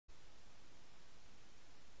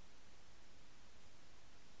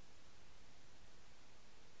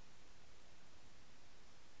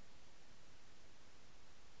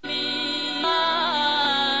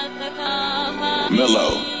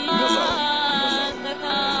Mellow.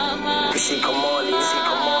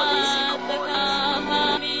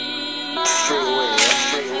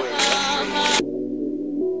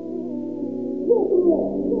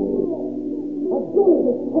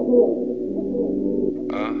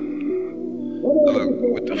 Look,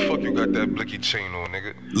 what the fuck you got that blicky chain on,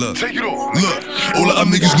 nigga? Look, take it off. Look, all of our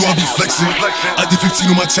niggas know I be flexing. I did 15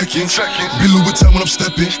 on my check-in. Been Louis Vuitton when I'm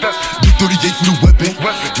stepping. Big 38 for the weapon.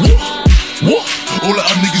 Woo. All of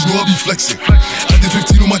our niggas know I be flexing. I did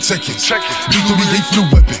 15 on my check-in. Big 38 for the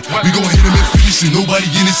weapon. We gon' hit him and finish it. Nobody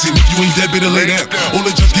innocent. If you ain't dead, better lay down. All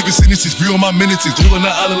the judge giving sentences, free on my minutes. All on the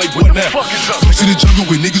island like what now? Flex in the jungle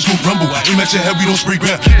where niggas gon' rumble. I aim at your head, we don't spray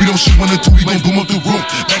ground. We don't shoot 1 or 2, we gon' boom up the room.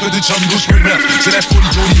 Back at the chop, we gon' spray round. So that's 40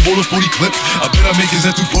 Jody, roll a 40 clip. I bet I make his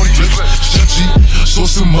ass through 40 clips. Chef G,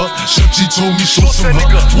 sauce him up. Chef G told me sauce him up.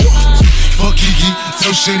 Fuck Kiki,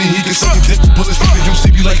 tell Shane he can suck a dick. Bullets leaving him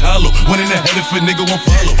sleepy like hollow. One in the head if a nigga won't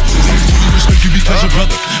follow. Only respect you because your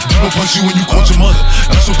brother. People punch you when you caught your mother.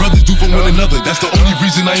 That's what brothers do for one another. That's the only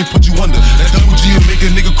reason I ain't put you under. That double G will make a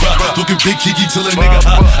nigga cry. Talking big Kiki till a nigga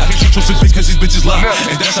hot. I can't shoot your face cause these bitches lie.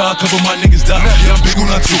 And that's how I cover my niggas die. Yeah, I'm big on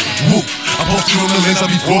that too. Woo. I posted on the lens, I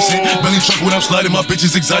be forcing. Belly truck when I'm sliding, my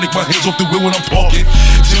bitches exotic. My hands off the wheel when I'm parking.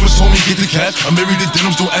 James told me get the cash. I'm married to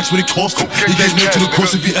denims, don't ask what it cost him. He gave name to the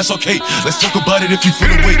course if he SRK. Let's talk about it if you feel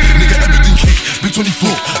away. Nigga, everything cake. Big 24,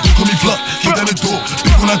 don't call me bluff. Kick down the door.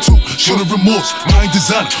 Big on that too. Show the remorse. Mind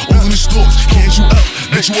designer, all in the stores. Can't you out?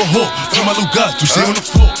 Bet you a whore. Feel my little guy, to stay on the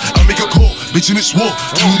floor. I make a call. Bitch in this war.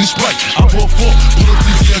 Do this Sprite. I pour 4. Pull up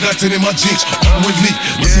TV, I got 10 in my jeans. On with me.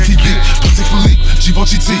 Listen TV. Protect Philippe.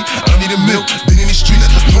 Givenchy T. I need a milk. Been in these streets.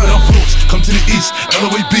 Put it on floors. Come to the east.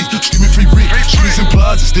 LOAB. Screaming free reek. Shooters and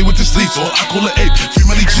plazas. Stay with the sleeps. Or I call it ape. Free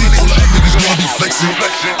money G. All the niggas know I be flexing.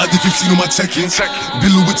 I did 15 on my check-in.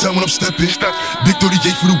 Been Louis Vuitton when I'm stepping. Big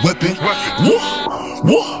 38 for the weapon. Woo.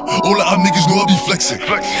 All of our niggas know I be flexing.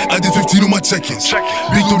 I did 15 on my check-ins.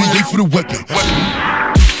 Big 38 for the weapon.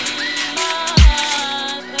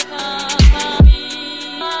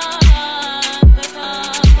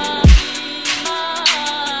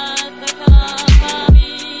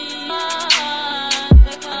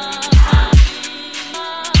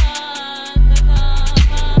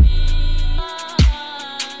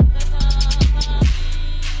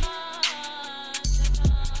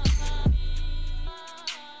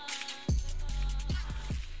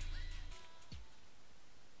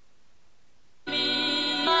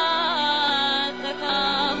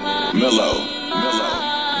 Mellow.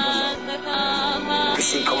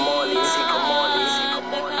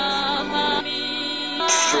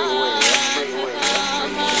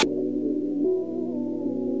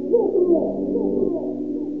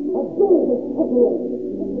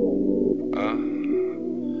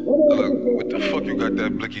 Look, what the fuck you got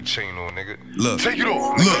that blicky chain on, nigga? Look, take it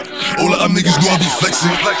off. Look, all of our niggas know I be flexing.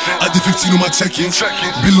 I did 15 on my check-in.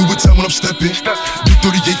 Been Louis Vuitton when I'm stepping. Big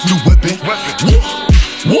 38 for the weapon.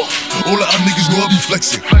 Woo. All of our niggas know I be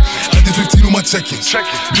flexing. I did 15 on my check-ins.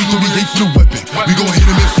 Big 38 for the weapon. We gon' hit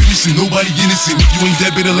him and finish it. Nobody innocent. If you ain't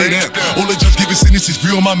dead, better lay down. All the judge giving sentences,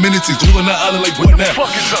 free on my minutes. All on the island like what now?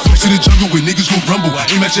 Flex in the jungle where niggas gon' rumble. I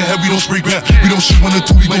aim at your head, we don't spray ground. We don't shoot 1 or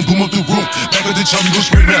 2, we gon' boom up the room. Back at the chop, we gon'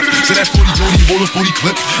 spray round. So that's 40 Jody, roll a 40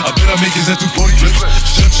 clip. I bet I make his ass through 40 clips.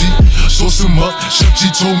 Chef G, sauce him up. Chef G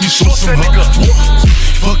told me sauce him up.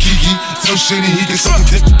 Fuck Kiki, tell Shane he can suck a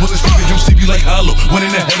dick. Bullets leaving him sleepy like hollow. One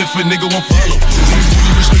in the head if a nigga won't follow.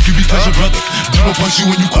 Only respect you because your brother. People punch you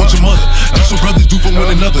when you caught your mother. That's what brothers do for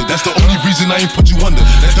one another. That's the only reason I ain't put you under.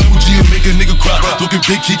 That double G will make a nigga cry. Talking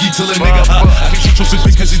big Kiki till a nigga hot. I can't shoot your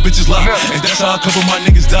face cause these bitches lie. And that's how I cover my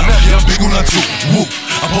niggas die. Yeah, I'm big on that too. Woo.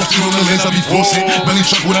 I posted on the lens, I be forcing. Belly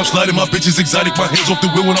truck when I'm sliding, my bitches exotic. My hands off the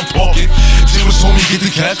wheel when I'm parking. James told me get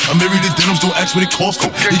the cash. I'm married to denims, don't ask what it cost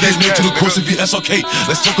him. He gave name to the course if he SRK.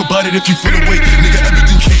 Let's talk about it if you feel away. Nigga,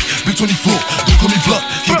 everything cake. Big 24, don't call me bluff.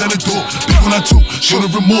 Kick down the door. Big on that too. Show the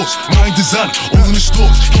remorse. Mind designer, all in the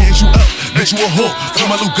stores. Can't you out? Bet you a whore. Feel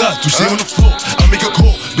my little guy, to stay on the floor. I make a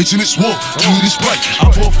call. Bitch in this war. Do this Sprite.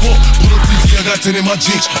 I pour 4. Pull up TV, I got 10 in my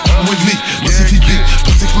jeans. On with me. Listen TV.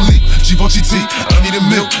 Protect Philippe. Givenchy T. I need a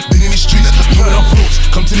milk. Been in these streets. Put it on floors.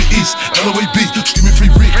 Come to the east. LOAB. Screaming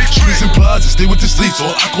free reek. Shooters and plazas. Stay with the sleeps.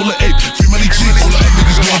 Or I call it ape. Free money G. All of our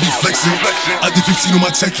niggas know I be flexing. I did 15 on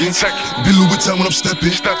my check-ins. Been Louis Vuitton when I'm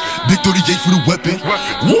stepping. Big 38 for the weapon.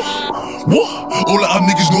 Woo. All of our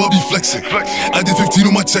niggas know I be flexing. I did 15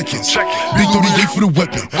 on my check-ins. Big 38 for the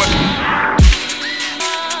weapon.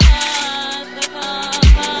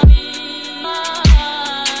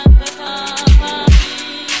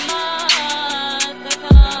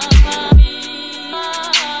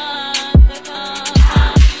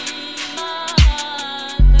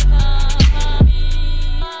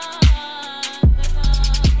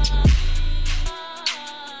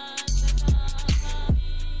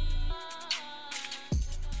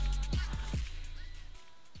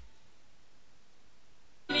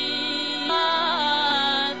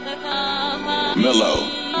 Mellow.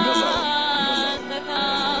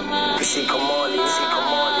 See, come on,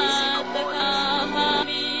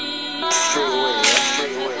 straight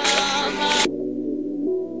away.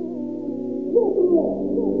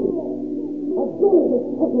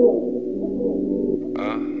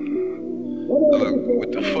 Look,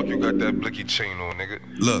 what the fuck you got that blicky chain on, nigga?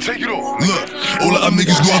 Look, take it off. Look, all of our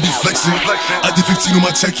niggas know I be flexing. I did 15 on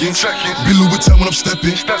my check-in. Been Louis Vuitton when I'm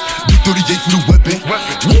stepping. Big 38 for the weapon.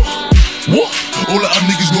 Woo. All of our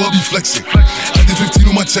niggas know I be flexing. I did 15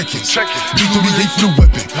 on my check-ins. Big 38 for the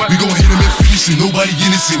weapon. We gon' hit him and finish it. Nobody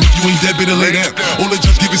innocent. If you ain't dead, better lay down. All the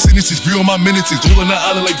judge giving sentences. Free on my minutes. All on the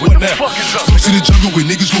island like what now? Folks in the jungle where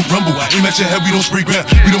niggas gon' rumble. Aim at your head, we don't spray ground.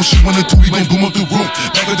 We don't shoot 1 or 2, we gon' boom up the room.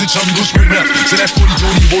 Back at the chop, we gon' spray round. So that's 40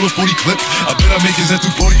 Jody, roll a 40 clip. I bet I make his ass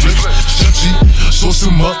do 40 flips. Chef G, sauce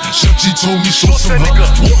him up. Chef G told me sauce him up.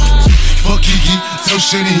 Fuck Kiki, tell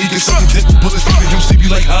Shady he can suck a dick. Bullets leaving him sleepy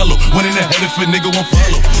like hollow. One in the head if a nigga won't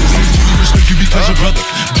follow. Niggas really respect you because your brother.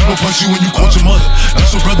 They gon' punch you when you caught your mother.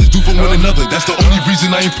 That's what brothers do for one another. That's the only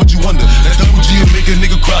reason I ain't put you under. That double G will make a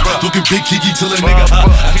nigga cry. Looking big Kiki till a nigga high.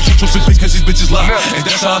 I can't trust his face cause these bitches lie. And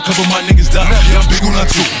that's how I cover my niggas die. Yeah, I'm big on that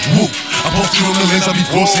too. Woo. I posted on the lens, I be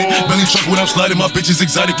forcing. Belly truck when I'm sliding, my bitches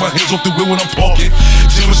exotic. My hands off the wheel when I'm parking.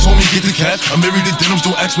 James told me get the cash. I'm married to denims,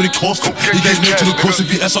 don't ask what it costs. He gave name to the course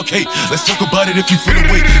if he SRK. Let's talk about it if you feel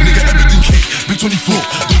away. Nigga, everything cake. Big 24,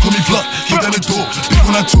 don't call me bluff. Kick down the door. Big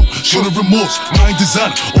when I took, show the remorse. Mine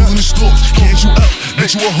designer, all in the stores. Can't you out,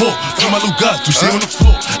 bet you a whore. From my little guy, to stay on the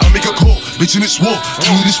floor. I make a call, bitch in this war.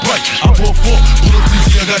 You need this Sprite, I pour 4. Pull up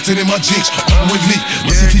TV, I got 10 in my jeans. I'm with me,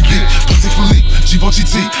 listen TV, Patek Philippe, Givenchy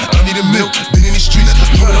T. I need a milk, been in these streets.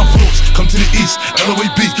 Know that I'm floats, come to the east.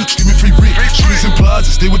 LOAB, screaming free reek. Streets and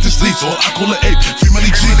plazas, stay with the sleeps. Or I call her ape, free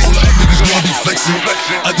money G. All the niggas know I be flexing.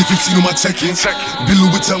 I did 15 on my check-ins. Been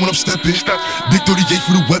Louis Vuitton when I'm stepping. Big 38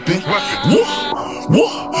 for the weapon. Woo.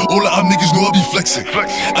 All of our niggas know I be flexing.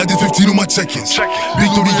 I did 15 on my check-ins.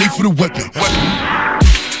 Big 38 for the weapon.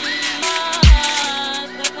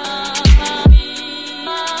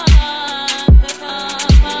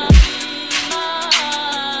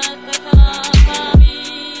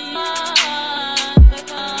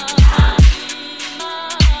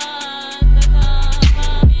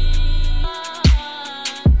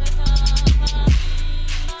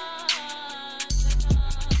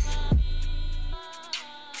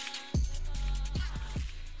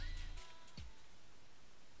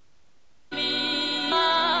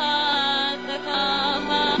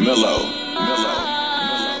 Mellow.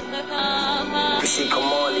 See, come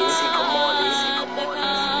on,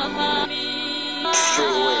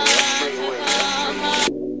 straight away.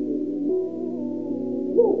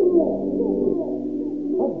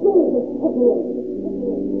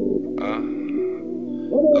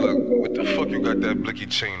 Look, what the fuck you got that blicky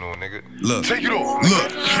chain on, nigga? Look, take it off.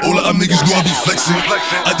 Look, all of our niggas know I be flexing.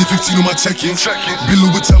 I did 15 on my check-ins. Been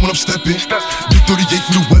Louis Vuitton when I'm stepping. Big 38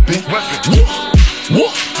 for the weapon. Woo.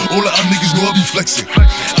 All of our niggas know I be flexing.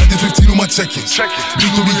 I did 15 on my check-ins.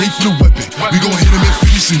 Big 38 for the weapon. We gon' hit him and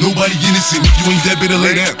finish it. Nobody innocent. If you ain't dead, better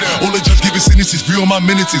lay down. All the judge giving sentences. Free on my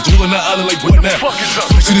minutes. All on the island like what now?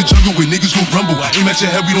 Folks in the jungle where niggas gon' rumble. Aim at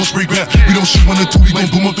your head, we don't spray ground. We don't shoot 1 or 2, we gon'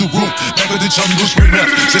 boom up the room. Back at the chop, we gon' spray round.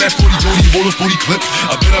 So that's 40 Jody, roll a 40 clip.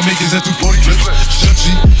 I bet I make his ass do 40 flips. Chef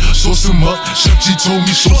G, sauce him up. Chef G told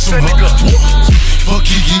me sauce him up. Fuck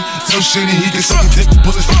Kiki, tell Shady he can suck a dick.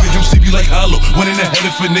 Bullets leaving him sleepy like hollow. One in the head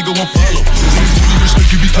if a nigga won't follow. Niggas really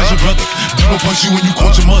respect you because your brother. They gon' punch you when you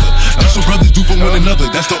caught your mother. That's what brothers do for one another.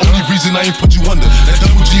 That's the only reason I ain't put you under. That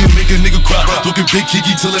double G will make a nigga cry. Looking big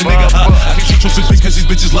Kiki till a nigga high. I can't trust his face cause these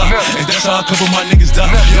bitches lie. And that's how I cover my niggas die.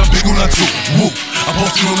 Yeah, I'm big on that too. Woo. I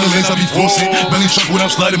posted on the lens, I be forcing. Belly truck when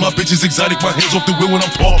I'm sliding, my bitches exotic. My hands off the wheel when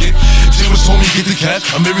I'm parking. James told me get the cash.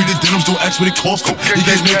 I'm married to denims, don't ask what it costs. He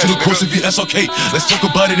gave name to the course if he SRK. Let's talk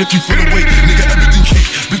about it if you feel away. Nigga, everything cake.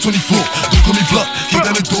 Big 24, don't call me bluff. Kick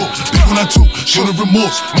down the door. Big when I took, show the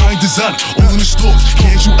remorse. Mine designer, all in the stores.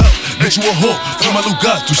 Can't you out, bet you a whore. From my little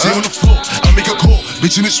guy, to stay on the floor. I make a call,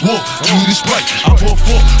 bitch in this war. You need this Sprite, I pour 4.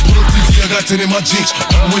 Pull up TV, I got 10 in my jeans.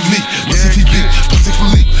 I'm with me, listen TV, Patek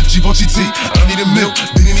Philippe, Givenchy T. I need a milk,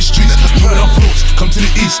 been in these streets. Know that I'm floats, come to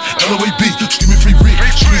the east. LOAB, screaming free reek.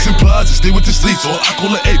 Streets and plazas, stay with the sleeps. Or I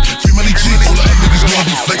call her ape, free money G. All the niggas know I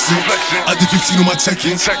be flexing. I did 15 on my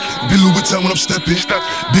check-ins. Been Louis Vuitton when I'm stepping.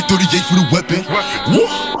 Big 38 for the weapon. Woo.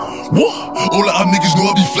 All of our niggas know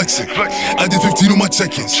I be flexing. I did 15 on my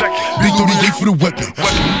check-ins. Big 38 for the weapon.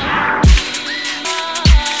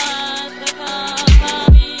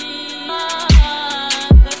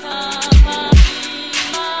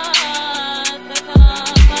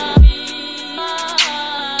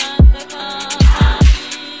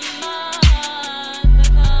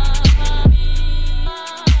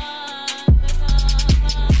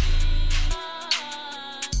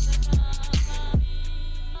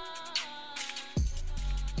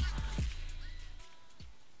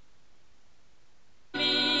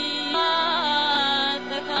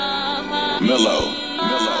 Mellow.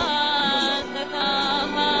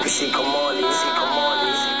 See Kamali,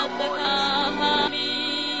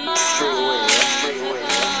 straight away.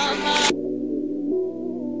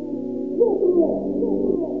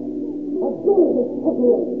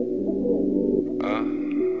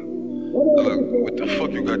 Look, what the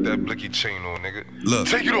fuck you got that blicky chain on, nigga? Look,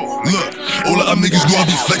 take it off. Look, all of y'all niggas know I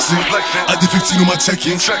be flexing. I did 15 on my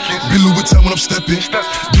check-in. Been Louis Vuitton when I'm stepping.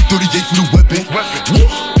 Big 38 for the weapon.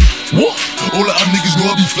 Woo. All of y'all niggas know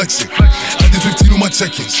I be flexing. I did 15 on my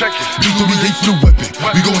check-in. Big 38 for the weapon.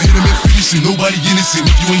 We gon' hit him and finish him. Nobody innocent.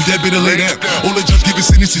 If you ain't dead, better lay down. All the judge giving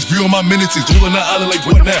sentences, free on my minutes. All in the island like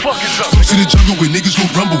what now? Folks in the jungle where niggas gon'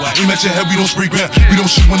 rumble. Aim at your head, we don't spray ground. We don't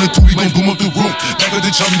shoot 1 or 2, we gon' boom up the room. Back at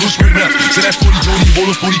the chop, we gon' spray round. So that's 40 Jody, roll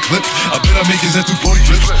a 40 clip. I bet I make his ass 240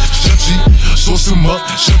 clips. Chef G, sauce him up.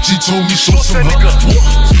 Chef G told me sauce him up.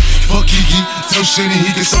 Fuck Kiki, tell Shane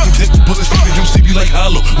he can suck a dick. Bullets leaving him sleepy like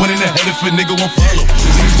hollow. One in the head if a nigga won't follow.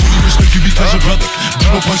 Niggas only respect you because your brother.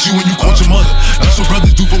 People punch you when you caught your mother. That's what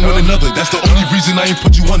brothers do for one another. That's the only reason I ain't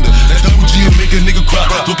put you under. That double G will make a nigga cry.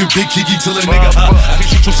 Looking big Kiki till a nigga high. I can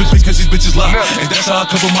shoot your 6 face cause these bitches lie. And that's how I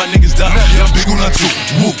cover my niggas die. Yeah, I'm big on that too.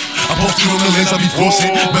 Woo. I posted on the lens, I be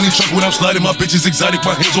forcing. Belly truck when I'm sliding, my bitch is exotic.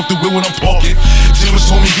 My hands off the wheel when I'm parking. James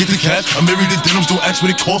told me get the cash. I'm married to denims, don't ask what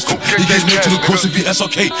it cost him. He gave me to the course if he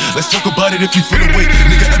SRK. Let's talk about it if you feel away.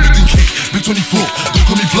 Nigga, everything cake. Big 24, don't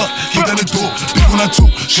call me bluff. Kick down the door. Big on that too.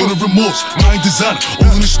 Show the remorse. Mind designer,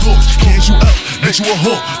 all in the stores. Can't you out? Bet you a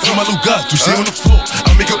whore. Throw my little guy to stay on the floor.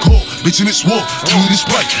 I make a call. Bitch in this war. Do this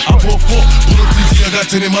right. I pour 4. Pull up 3T. I got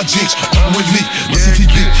 10 in my jeans. Come with me. Listen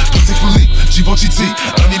TV. Protect Philippe. Givenchy T.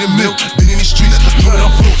 I need a milk. Been in these streets. Know that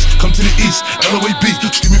I'm floats. Come to the east. LOAB.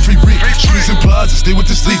 Screaming free reek. Shooters in plaza. Stay with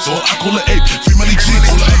the sleeps. Or I call it ape. Free money G.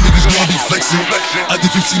 All the niggas know I be flexing. I did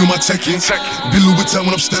 15 on my check-in. Been Louis Vuitton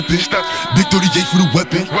when I'm stepping. Big 38 for the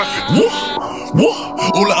weapon. Woo.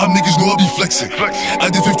 All of y'all niggas know I be flexing. I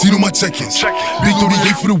did 15 on my check-ins. Big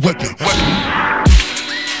 38 for the weapon.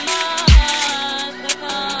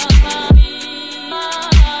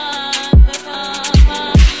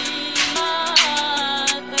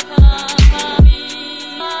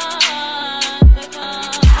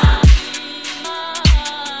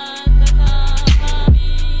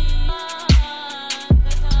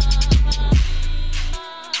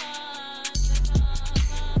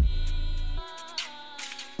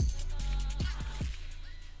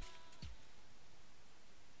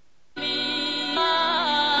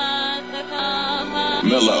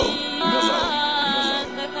 Mellow.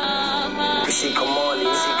 See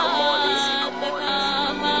Kamali, straight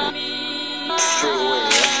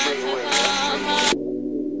away.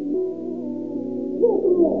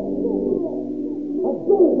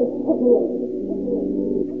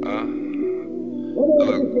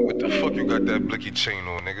 Look, what the fuck you got that blicky chain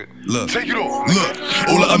on, nigga? Look, take it off. Look,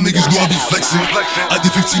 all of y'all niggas know I be flexing. I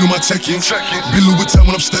did 15 on my check-in. Been Louis Vuitton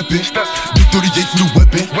when I'm stepping. Big 38 for the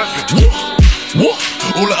weapon. Woo.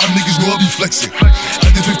 All of y'all niggas know I be flexing. I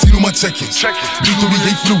did 15 on my check-ins. Big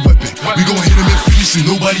 38 for the weapon. We gon' hit him and finish him.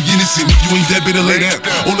 Nobody innocent. If you ain't dead, better lay down.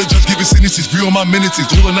 All the judge giving sentences, free on my minutes.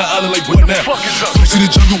 All in the island like what now? Folks in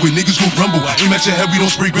the jungle where niggas gon' rumble. Aim at your head, we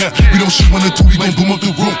don't spray ground. We don't shoot 1 or 2, we gon' boom up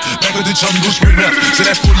the room. Back at the chop, we gon' spray round. So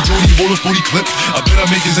that's 40 Jody, roll a 40 clip. I bet I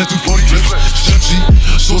make his ass 240 clips. Chef G,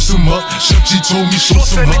 sauce him up. Chef G told me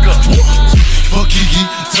sauce him up. Fuck Kiki,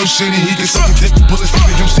 tell Shane he can suck a dick. Bullets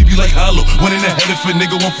leaving him sleepy like hollow. One in the head if a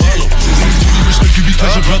nigga won't follow. Niggas only respect you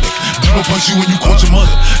because your brother. People punch you when you caught your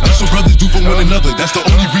mother. That's what brothers do for one another. That's the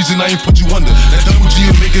only reason I ain't put you under. That double G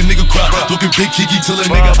will make a nigga cry. Looking big Kiki till a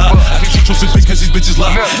nigga high. I can shoot your 6 face cause these bitches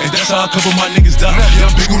lie. And that's how I cover my niggas die. Yeah,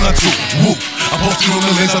 I'm big on that too. Woo. I posted on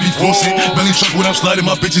the lens, I be forcing. Belly truck when I'm sliding,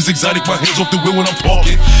 my bitch is exotic. My hands off the wheel when I'm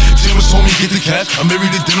parking. James told me get the cash. I'm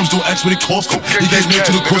married to denims, don't ask what it cost him. He gave me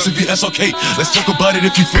to the course if he SRK. Let's talk about it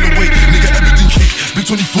if you feel away. Nigga, everything cake. Big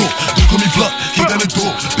 24, don't call me bluff. Kick down the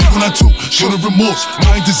door. Big on that too. Show the remorse.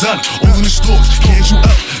 Mind designer, all in the stores. Can't you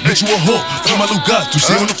out? Bet you a whore. Throw my little guy to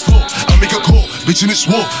stay on the floor. I make a call. Bitch in this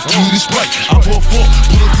war. Do this right. I pour 4.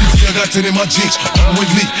 Pull up 3T. I got 10 in my jeans. Come with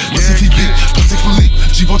me. Listen TV. Protect Philippe.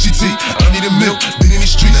 Givenchy T. I need a milk. Been in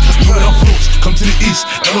these streets. Know that I'm floats. Come to the east.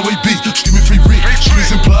 LOAB. Screaming free reek.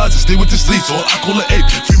 Shooters in plaza. Stay with the sleeps. Or I call it ape.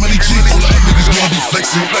 Free money G. All the niggas know I be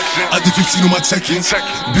flexing. I did 15 on my check-ins.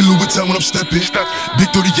 Been Louis Vuitton when I'm stepping. Big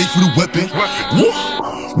 38 for the weapon. Woo.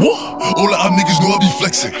 All of y'all niggas know I be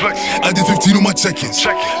flexing. I did 15 on my check-ins.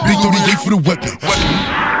 Big 38 for the weapon.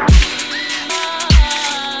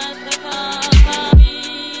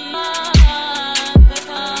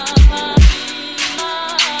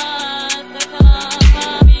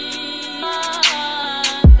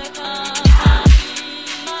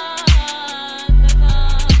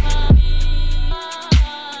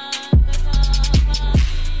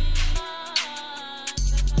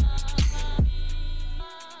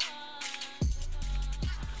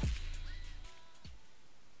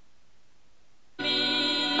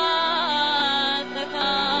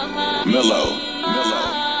 Mellow.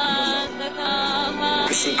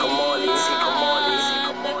 See Kamali,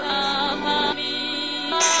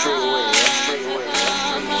 straight away.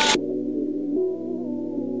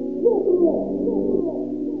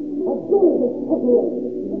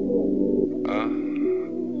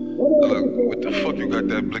 Look, what the fuck you got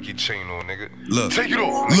that blicky chain on, nigga? Look, Take it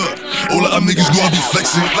off. Look, all of our niggas know I be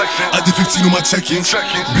flexing. I did 15 on my check-in.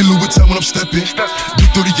 Been Louis Vuitton when I'm stepping. Big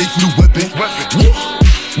 38 for the weapon.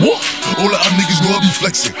 Woo. All of our niggas know I be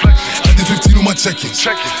flexing. I did 15 on my check-ins.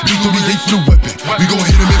 Big 38 for the weapon. We gon'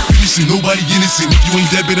 hit him and finish it. Nobody innocent. If you ain't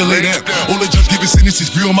dead, better lay down. All the judge giving sentences.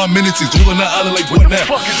 Free on my minutes. All on the island like what now?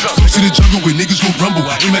 Folks in the jungle where niggas gon' rumble.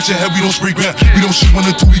 Aim at your head, we don't spray ground. We don't shoot 1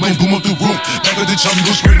 or 2, we gon' boom up the room. Back at the chop, we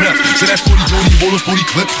gon' spray round. So that's 40 Jody, roll a 40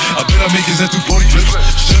 clip. I bet I make his ass do 40 flips.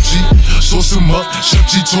 Chef G, sauce him up. Chef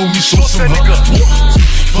G told me sauce him up.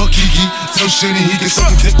 Fuck Kiki, tell Shady he can suck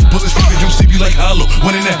a dick. Bullets leaving him sleepy like hollow.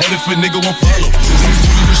 One in the head if a nigga won't follow.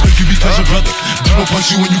 Only respect you because your brother. They won't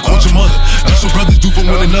punch you when you caught your mother. That's what brothers do for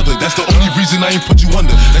one another. That's the only reason I ain't put you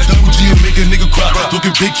under. That double G will make a nigga cry.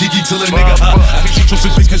 Talking big Kiki till a nigga hot. I can shoot your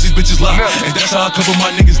face cause these bitches lie. And that's how I cover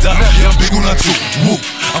my niggas die. Yeah, I'm big on that too. Woo.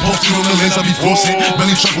 I posted on the lens, I be forcing.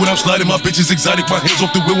 Belly truck when I'm sliding, my bitches exotic. My hands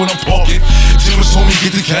off the wheel when I'm parking. James told me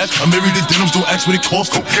get the cash. I'm married to denims, don't ask what it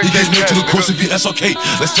costs. He gave nail to the course if he SRK.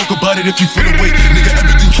 Let's talk about it if you feel away. Nigga,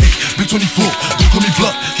 everything cake. Big 24, don't call me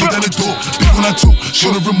bluff. Kick down the door. Big on that too.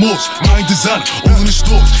 Show the remorse. Mine designer, all in the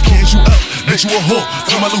stores. Can't you out? Bet you a whore.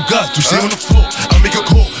 Find my little guy to stay on the floor. I make a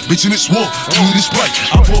call. Bitch in this war. Give me this Sprite.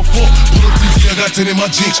 I pour 4. Pull up TV, I got 10 in my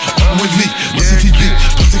jeans. I'm with me. Listen TV.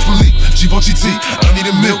 Patek Philippe. Givenchy T. I need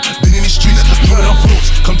a milk. Been in these streets. Doing on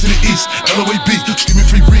floors. Come to the east. LOAB. Screaming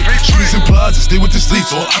free reek. Streets and plazas. Stay with the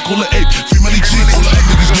sleeps. Or I call it ape. Free money G. All the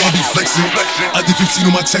niggas know I be flexing. I did 15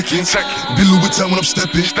 on my check-ins. Been Louis Vuitton when I'm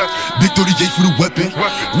stepping. Big 38 for the weapon.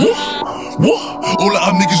 Woo. All of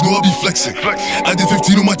our niggas know I be flexing. I did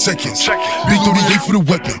 15 on my check-ins. Big 38 for the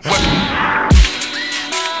weapon.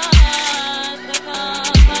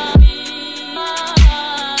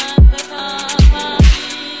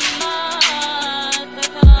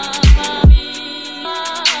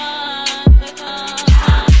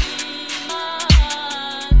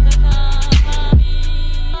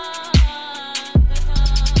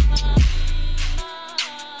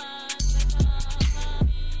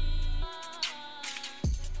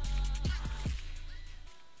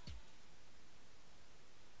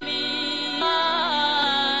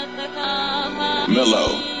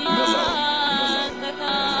 Mellow.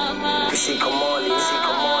 See Kamali, straight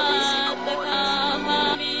away.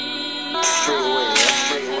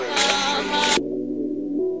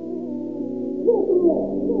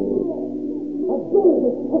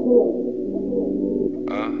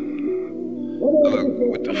 Look,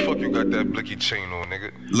 what the fuck you got that blicky chain on,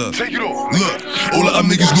 nigga? Look, Take it off. Look, all of our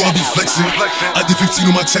niggas know I be flexing. I did 15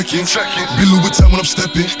 on my check-ins. Been Louis Vuitton when I'm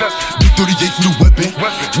stepping. Big 38 for the weapon.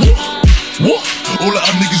 Woo. All of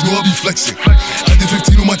our niggas know I be flexing. I did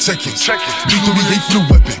 15 on my check-ins. Big 38 for the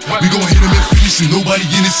weapon. We gon' hit him and finish him. Nobody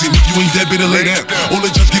innocent. If you ain't dead, better lay down. All the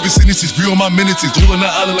judge giving sentences. Free on my minutes. All on the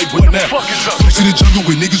island like what now? Folks in the jungle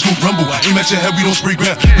where niggas gon' rumble. Aim at your head, we don't spray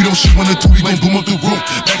ground. We don't shoot 1 or 2, we gon' boom up the room.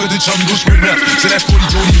 Back at the chop, we gon' spray round. So that's 40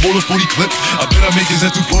 Jody, roll a 40 clip. I bet I make his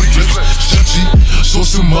ass do 40 flips. Chef G,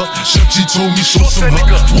 sauce him up. Chef G told me sauce him up.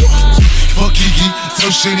 Fuck Kiki, tell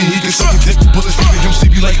Shady he can suck a dick. Bullets leaving him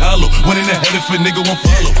sleepy like hollow. One in the head if a nigga won't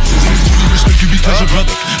follow. Only respect you because your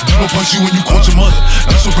brother. They won't punch you when you caught your mother.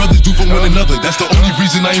 That's what brothers do for one another. That's the only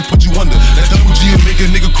reason I ain't put you under. That double G will make a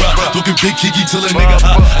nigga cry. Talking big Kiki till a nigga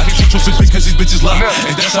hot. I can shoot your face cause these bitches lie.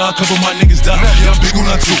 And that's how I cover my niggas die. Yeah, I'm big on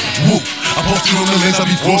that too. Woo. I posted on the lens, I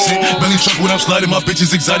be forcing. Belly truck when I'm sliding, my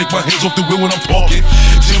bitches exotic. My hands off the wheel when I'm parking.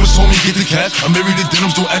 James told me get the cash. I'm married to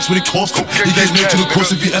denims, don't ask what it costs. He gave nail to the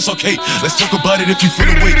course if he SRK. Let's talk about it if you feel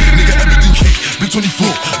away. Nigga, everything cake. Big 24,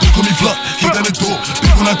 don't call me bluff. Kick down the door.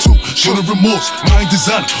 Big on that too. Show the remorse. Mine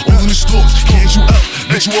designer, all in the stores. Can't you out?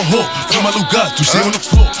 Bet you a whore. Find my little guy to stay on the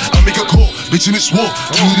floor. I make a call. Bitch in this war.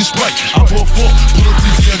 Give me this Sprite. I pour 4. Pull up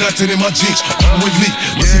TV, I got 10 in my jeans. I'm with me.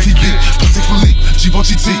 Listen TV. Patek Philippe.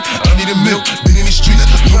 Givenchy T. I need a milk. Been in these streets.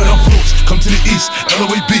 Doing on floors. Come to the east.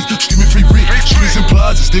 LOAB. Screaming free reek. Streets and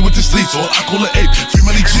plazas. Stay with the sleeps. Or I call it ape. Free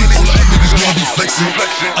money G. All the niggas know I be flexing.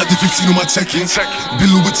 I did 15 on my check-ins.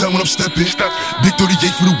 Been Louis Vuitton when I'm stepping. Big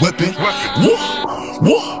 38 for the weapon. Woo.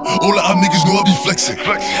 All of our niggas know I be flexing.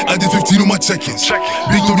 I did 15 on my check-ins.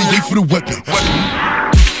 Big 38 for the weapon.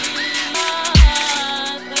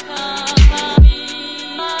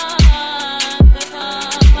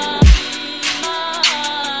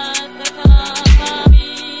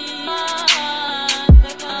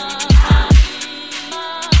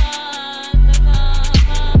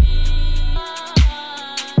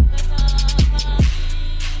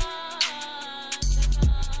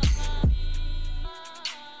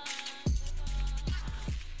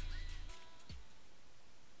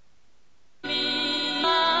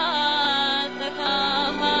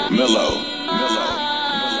 Mellow.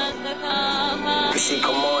 See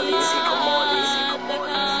Kamali,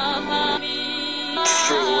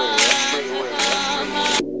 straight away.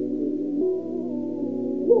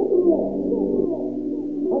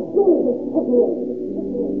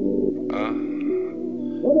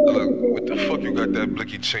 Look, what the fuck you got that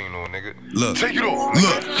blicky chain on, nigga? Look, take it off.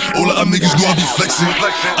 Look, all of our niggas know I be flexing.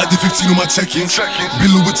 I did 15 on my check-in.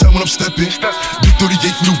 Been Louis Vuitton when I'm stepping. Big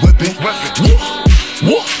 38 for the weapon.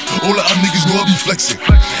 Woo. All of our niggas know I be flexing.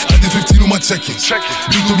 I did 15 on my check-in.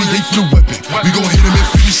 Big 38 for the weapon. We gon' hit him and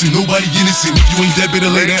finish it. Nobody innocent. If you ain't dead, better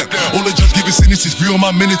lay down. All the judge giving sentences, free on my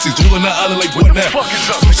minutes. All in the island like what now?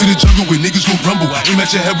 Flex in the jungle where niggas gon' rumble. Aim at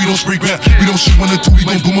your head, we don't spray ground. We don't shoot 1 or 2, we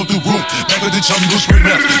gon' boom up the room. Back at the chop, we gon' spray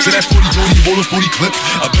round. So that's 40 Jody, roll a 40 clip.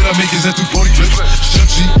 I bet I make his ass through 40 clips. Chef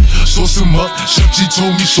G, sauce him up. Chef G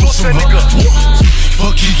told me sauce him up.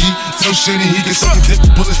 Fuck Kiki, tell Shannon he can suck a dick.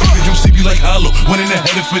 Bullets leaving him sleepy like hollow. One in the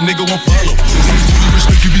head if a nigga won't follow. Only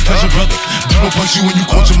respect you because your brother. People punch you when you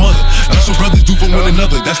caught your mother. That's what brothers do for one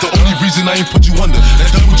another. That's the only reason I ain't put you under. That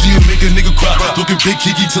double G and make a nigga cry. Talking big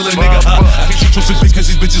Kiki till a nigga hot. I can't shoot your face cause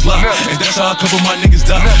these bitches lie. And that's how I cover my niggas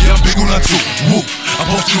die. Yeah, I'm big on that too. Woo. I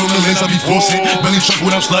posted on the lens, I be forcing. Belly truck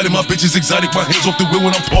when I'm sliding, my bitches exotic. My hands off the wheel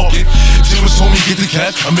when I'm parking. James told me get the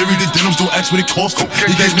cash. I'm married to denims, don't ask what it cost him.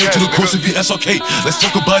 He gave name to the course if you SRK. Let's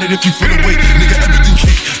talk about it if you feel away. Nigga, everything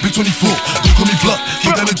cake. Big 24, don't call me bluff.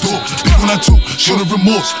 Kick down the door. Big on that too. Show the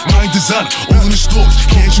remorse. Mind designer, all in the stores.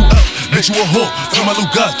 Can't you out? Bet you a whore. Feel my little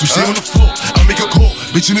guy, to stay on the floor. I make a call.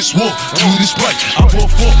 Bitch in this war. Do this right. I pour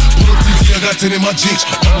 4. Pull up TV, I got 10 in my jeans.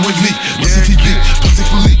 I'm with me. Listen TV. Patek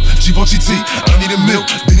Philippe. Givenchy T. I need a milk.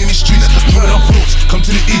 Been in these streets. Put it on floors. Come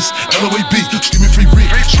to the east. LOAB. Screaming free reek.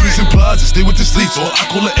 Shooters and plaza. Stay with the sleeps. Or I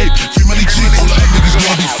call it ape. Free money G. All the niggas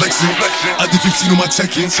know I be flexing. I did 15 on my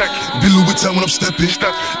check-in. Been Louis Vuitton when I'm stepping.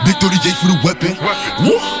 Big 38 for the weapon.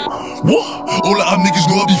 Woo. All of our niggas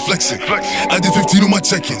know I be flexing. I did 15 on my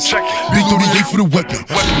check-ins. Big 38 for the weapon.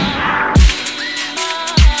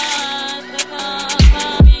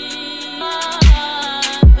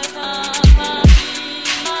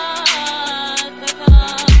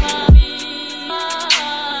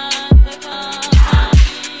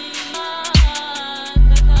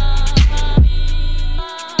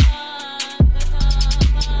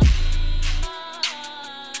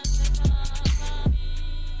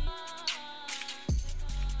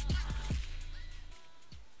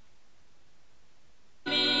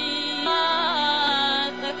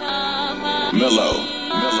 Mellow.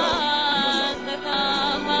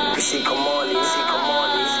 See Kamali,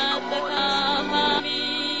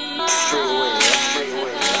 straight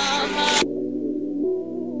away.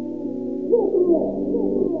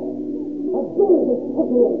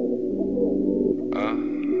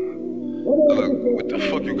 Look, what the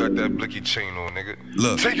fuck you got that blicky chain on, nigga?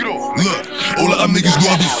 Look, take it off. Look, all of our niggas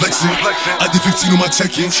know I be flexing. I did 15 on my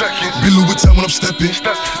check-in. Been Louis Vuitton when I'm stepping.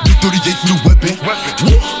 Big 38 for the weapon.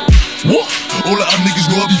 Woo. All of our niggas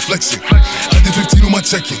know I be flexing. I did 15 on my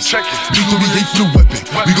check-ins. Big 38 for the weapon.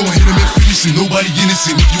 We gon' hit him and finish it. Nobody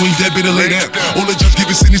innocent. If you ain't dead, better lay down. All the judge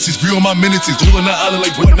giving sentences, free on my minutes. All in the island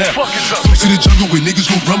like what now? Flex in the jungle where niggas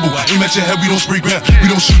gon' rumble. Aim at your head, we don't spray ground. We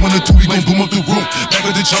don't shoot 1 or 2, we gon' boom up the room. Back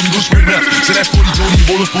at the chop, we gon' spray round. So that's 40 Jody,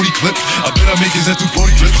 roll a 40 clip. I bet I make his ass through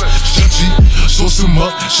 40 clips. Chef G, sauce him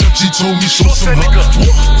up. Chef G told me sauce him up.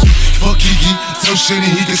 Fuck Kiki, tell Shannon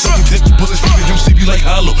he can suck a dick. Bullets leaving him sleepy like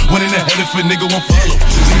hollow. One in the head if a nigga won't follow.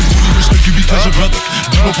 Only respect you because your brother.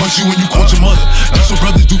 People punch you when you caught your mother. That's what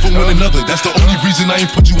brothers do for one another. That's the only reason I ain't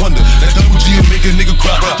put you under. That double G and make a nigga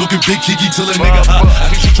cry. Talking big Kiki till a nigga hot. I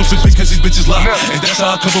can't shoot your face cause these bitches lie. And that's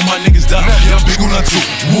how I cover my niggas die. Yeah, I'm big on that too.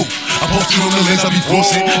 Woo. I posted on the lens, I be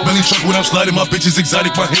forcing. Belly truck when I'm sliding, my bitches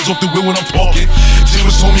exotic. My hands off the wheel when I'm parking.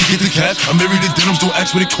 James told me get the cash. I'm married to denims, don't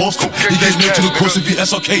ask what it cost him. He gave name to the course if you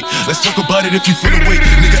SRK. Let's talk about it if you feel away.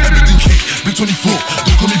 Nigga, everything cake. Big 24,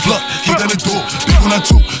 don't call me bluff. Kick down the door. Big on that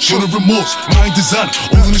too. Show the remorse. Mind designer,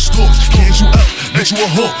 all in the stores. Can't you out? Bet you a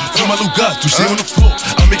whore. Feel my little guy, to stay on the floor.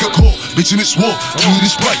 I make a call. Bitch in this war. Do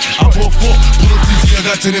this right. I pour 4. Pull up TV, I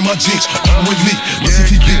got 10 in my jeans. I'm with me. Listen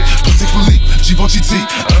TV. Patek Philippe. Givenchy T.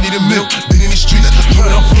 I need a milk. Been in these streets. Put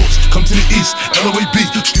it on floors. Come to the east. LOAB.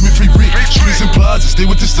 Screaming free reek. Shooters and plaza. Stay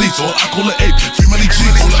with the sleeps. Or I call it ape. Free money G.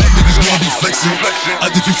 All the niggas know I be flexing. I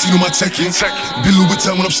did 15 on my check-in. Been Louis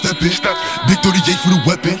Vuitton when I'm stepping. Big 38 for the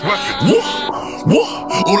weapon. Woo.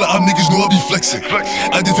 All of our niggas know I be flexing.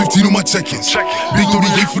 I did 15 on my check-ins. Big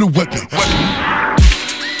 38 for the weapon.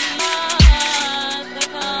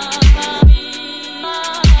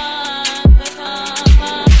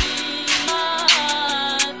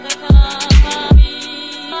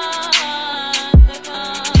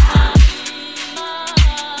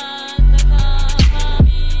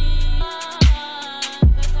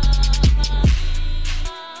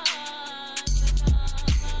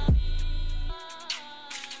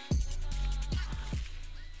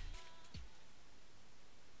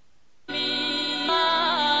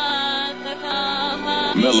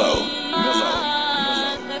 Mellow.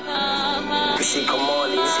 See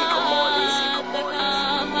Kamali,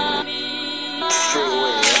 straight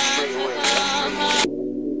away.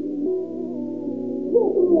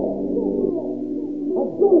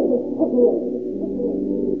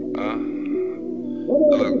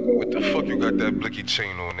 Look, what the fuck you got that blicky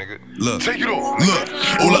chain on, nigga? Look, Take it off. Look,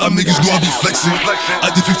 all of our niggas know I be flexing.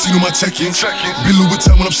 I did 15 on my check-in. Been Louis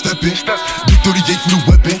Vuitton when I'm stepping. Big 38 for the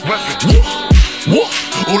weapon. Woo.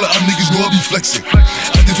 All of our niggas know I be flexing.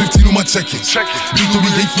 I did 15 on my check-in. Big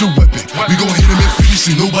 38 for the weapon. We gon' hit him and finish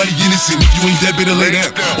it. Nobody innocent. If you ain't dead, better lay down.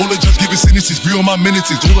 All the judge giving sentences, free on my minutes.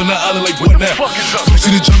 All on the island like what now? Flex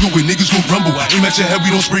in the jungle where niggas gon' rumble. Aim at your head, we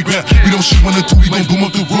don't spray ground. We don't shoot 1 or 2, we gon' boom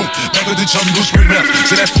up the room. Back at the chop, we gon' spray round.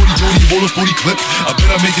 Say that's 40 Jody, roll a 40 clip. I bet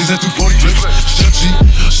I make his ass do 40 flips. Chef G,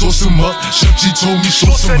 sauce him up. Chef G told me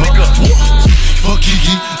sauce him up. Fuck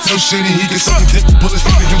Kiki, tell Shady he can suck a dick. Bullets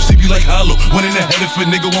into him, sleepy like hollow. One in the head if a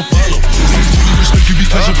nigga won't follow. Only respect you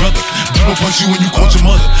because your brother. Don't punch you when you caught your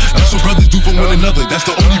mother. That's what brothers do for one another. That's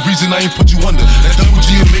the only reason I ain't put you under. That double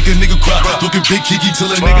G will make a nigga cry. Looking big Kiki till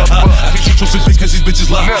a nigga hot. I can shoot your face cause these bitches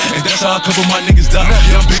lie. And that's how I cover my niggas die.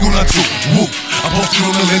 Yeah, I'm big on that too. Woo. I posted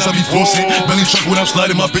on the lens, I be forcing. Belly truck when I'm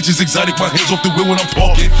sliding, my bitches exotic. My hands off the wheel when I'm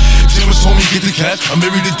parking. James told me get the cash. I'm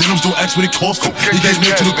married to denims, don't ask what it costs. He gave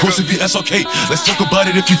name to the course if he SRK. Let's talk about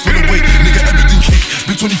it if you feel away. Nigga, everything cake.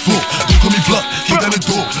 Big 24, don't call me block. Kick down the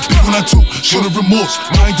door. Big on that too. Show the remorse.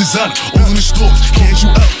 Mind designer, all in the stores. Can't you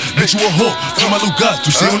out? Bet you a whore. From my little guys to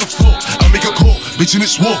stay on the floor. I make a call. Bitch in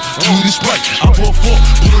this war. Give me this right. I pour 4.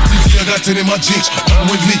 Pull up TV, I got 10 in my jeans. I'm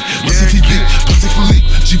with me. Listen TV. Patek Philippe.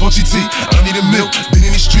 Givenchy T. I need a milk. Been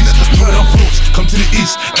in the streets. Know that I'm floats. Come to the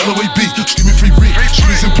east. LOAB. Screaming free read.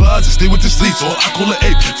 Streets and plazas. Stay with the sleeps. Or I call her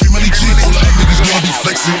ape. Free money G. All the niggas know I be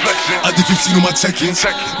flexing. I did 15 on my check-in.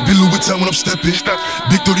 Been Louis Vuitton when I'm stepping.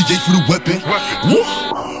 Big 38 for the weapon. Woo.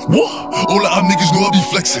 All of our niggas know I be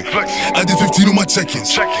flexing. I did 15 on my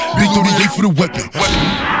check-ins. Big 38 for the weapon.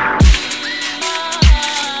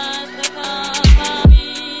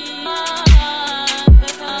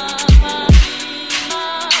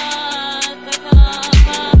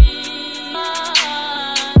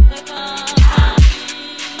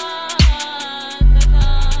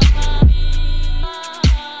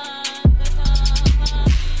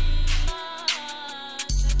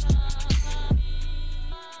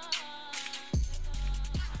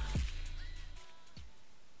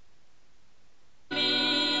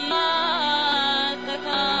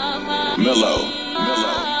 Mellow.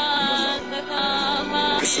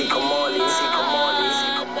 See Kamali,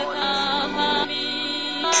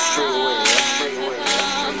 straight away.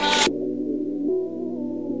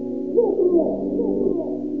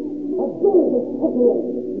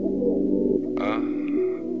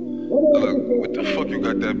 Look, what the fuck you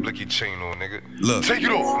got that blicky chain on, nigga? Look, Take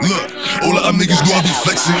it off. Look, all of our niggas know I be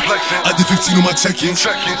flexing. I did 15 on my check-in.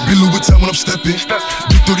 Been Louis Vuitton when I'm stepping.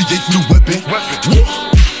 Big 38 for the weapon.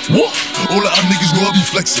 Woo. All of our niggas know I be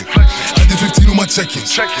flexing. I did 15 on my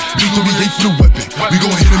check-ins. Big 38 for the weapon. We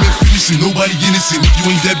gon' hit him and finish it. Nobody innocent. If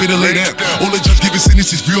you ain't dead, better lay down. All the judge giving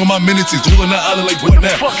sentences, free on my minutes. All on the island like what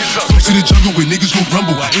now? Flex in the jungle where niggas gon'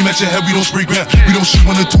 rumble. Aim at your head, we don't spray ground. We don't shoot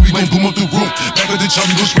 1 or 2, we gon' boom up the room. Back at the chop,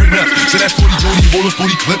 we gon' spray round. Say that's 40 Jody, roll a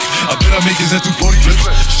 40 clip. I bet I make his ass do 40 flips.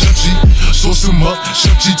 Chef G, sauce him up.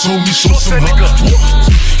 Chef G told me sauce him up.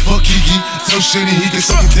 Fuck Kiki, tell Shady he can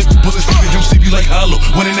suck a dick. Bullets into him, sleepy like hollow.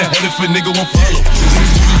 One in the head if a nigga won't follow.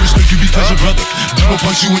 Only respect you because your brother. Don't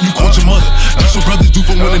punch you when you caught your mother. That's what brothers do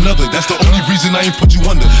for one another. That's the only reason I ain't put you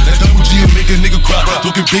under. That double G will make a nigga cry.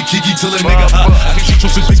 Looking big Kiki till a nigga hot. I can shoot your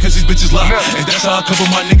face cause these bitches lie. And that's how I cover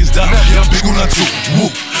my niggas die. Yeah, I'm big on that too. Woo.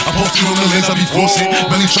 I posted on the lens, I be forcing.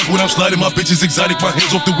 Belly truck when I'm sliding, my bitches exotic. My hands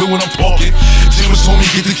off the wheel when I'm parking. James told me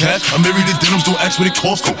get the cash. I'm married to denims, don't ask what it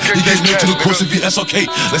costs. He gave name to the course if he SRK.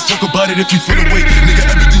 Let's talk about it if you feel away. Nigga,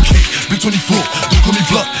 everything cake. Big 24, don't call me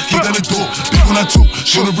block. Kick down the door. Big on that too.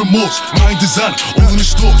 Show the remorse. Mind designer, all in the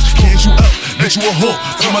stores. Can't you out? Bet you a whore.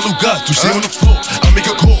 From my little guys to stay on the floor. I make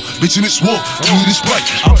a call. Bitch in this war. Give me this right.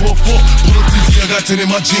 I pour 4. Pull up TV, I got 10 in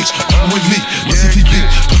my jeans. I'm with me. Listen TV.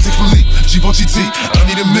 Patek Philippe. Givenchy T. I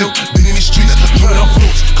need a milk. Been in the streets. Know that I'm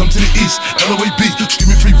floats. Come to the east. LOAB.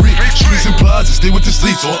 Screaming free read. Streets and plazas. Stay with the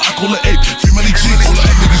sleeps. Or I call her ape. Free money G. All the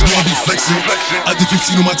niggas know I be flexing. I did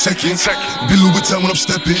 15 on my check-ins. Been Louis Vuitton when I'm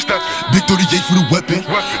stepping. Big 38 for the weapon.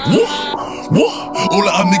 Woo. All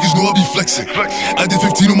of our niggas know I be flexing. I did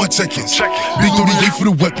 15 on my check-ins. Big 38 for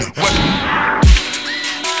the weapon.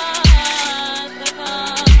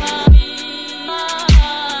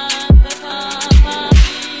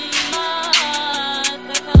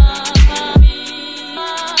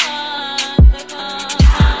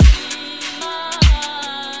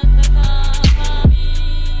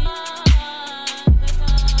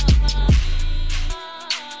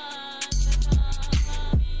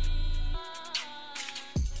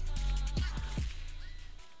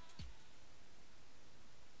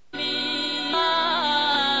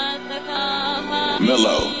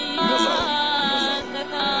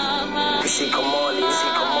 See Kamali,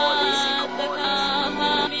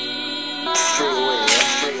 straight away,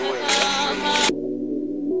 straight away.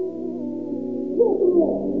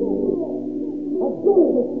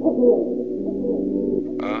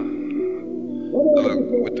 Look,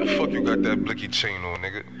 what the fuck you got that blicky chain on,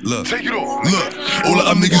 nigga? Look, Take it off. Look, all of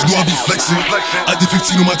our niggas know I be flexing. I did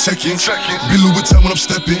 15 on my check-in. Been Louis Vuitton when I'm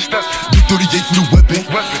stepping. Big 38 for the weapon.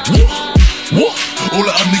 Woo. All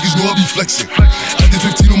of our niggas know I be flexing. I did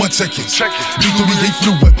 15 on my check-in. Big 38 for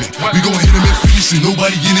the weapon. We gon' hit him and finish it.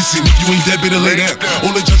 Nobody innocent. If you ain't dead, better lay down.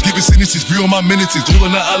 All the judge giving sentences, free on my minutes. All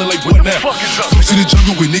on the island like what now? Folks in the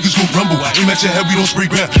jungle where niggas gon' rumble. Aim at your head, we don't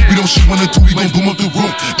spray ground. We don't shoot 1 or 2, we gon' boom up the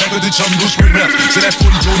room. Back at the chop, we gon' spray round. Say that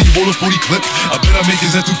 40 Jody, roll a 40 clip. I bet I make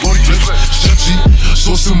his ass 240 clips. Chef G,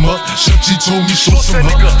 sauce him up. Chef G told me sauce him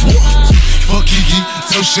up. Fuck Kiki,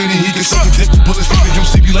 tell Shannon he can suck a dick. Bullets leaving him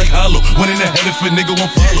sleepy like hollow. One in the head if a nigga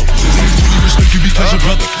won't follow. Niggas only respect you because your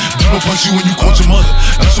brother. People punch you when you caught your mother.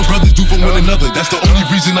 That's what brothers do for one another. That's the only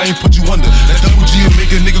reason I ain't put you under. That double G and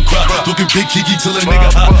make a nigga cry. Talking big Kiki till a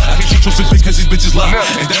nigga hot. I can't shoot some face cause these bitches lie.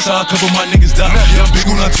 And that's how I cover my niggas die. Yeah, I'm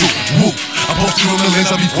big on that too. Woo. I posted on the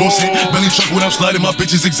lens, I be forcing. Belly truck when I'm sliding, my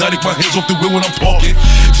bitches exotic. My hands off the wheel when I'm parking.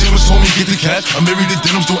 James told me get the cash. I'm married to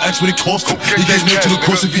denims, don't ask what it cost him. He gave name to the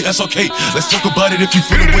course if he SRK. Let's talk about it if you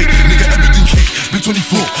feel away. Nigga, everything cake. Big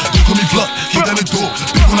 24, don't call me bluff. Kick down the door.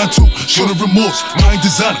 Big on that too. Show the remorse. Mind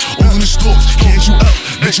designer, all in the stores. Can't you out?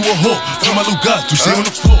 Bet you a whore. Throw my little guy, to stay on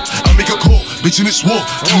the floor. I make a call. Bitch in this war.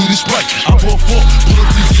 Do me this right. I pour 4. Pull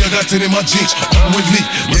up TV, I got 10 in my jeans. I'm with me.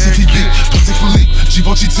 Listen TV. Protect Philippe.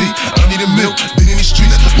 Givenchy T. I need a milk. Been in these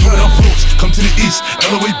streets. Put it on floors. Come to the east.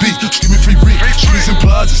 LOAB. Screaming free read. Shooters and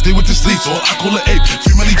plazas. Stay with the sleeves. Or I call it ape.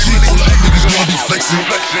 Free money G. All the niggas know I be flexing.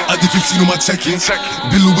 I did 15 on my check-in.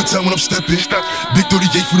 Been Louis Vuitton when I'm stepping. Big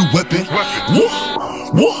 38 for the weapon. Woo.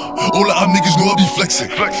 All of our niggas know I be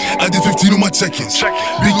flexing. I did 15 on my check-ins.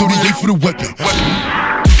 Big 38 for the weapon.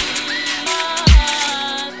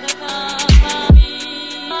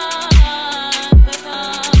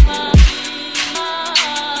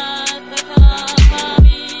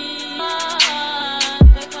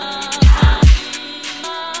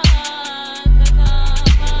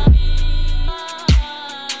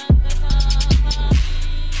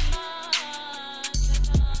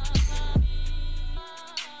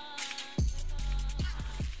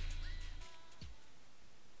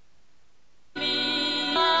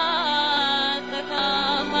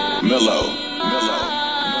 Mellow.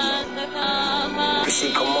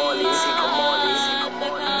 See Kamali,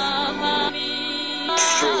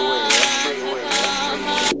 straight away, straight away.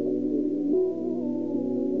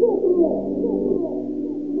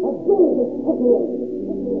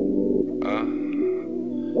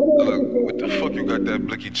 Look, what the fuck you got that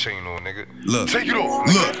blicky chain on, nigga? Look, Take it off.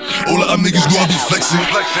 Look, all of our niggas know I be flexing.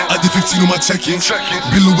 I did 15 on my check-in.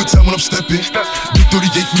 Been Louis Vuitton when I'm stepping. Big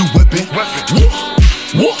 38 for the weapon.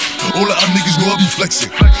 Woo. All of our niggas know I be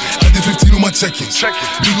flexing. I did 15 on my check-ins.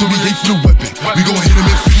 Big 38 for the weapon. We gon' hit him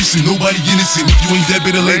and finish it. Nobody innocent. If you ain't dead,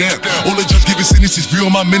 better lay down. All the judge giving sentences, free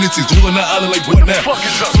on my minutes. All on the island like what now?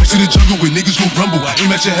 Folks in the jungle where niggas gon' rumble.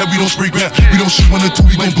 Aim at your head, we don't spray ground. We don't shoot 1 or 2,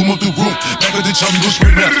 we gon' boom up the room. Back at the chop, we gon'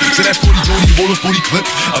 spray round. Say that 40 Jody, roll a 40 clip.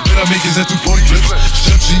 I bet I make his ass 240 clips.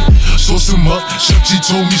 Chef G, sauce him up. Chef G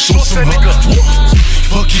told me sauce him up.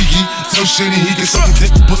 Fuck Kiki, tell Shannon he can suck a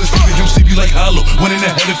dick. Bullets leaving him sleepy like hollow. One in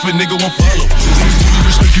the head if a nigga won't follow. Niggas only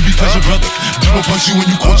respect you because your brother. People punch you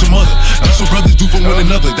when you caught your mother. That's what brothers do for one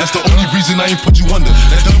another. That's the only reason I ain't put you under.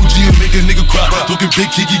 That double G and make a nigga cry. Talking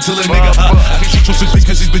big Kiki till a nigga hot. I can't shoot your face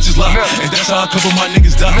cause these bitches lie. And that's how I cover my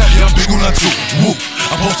niggas die. Yeah, I'm big on that too. Woo.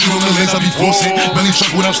 I posted on the lens, I be forcing. Belly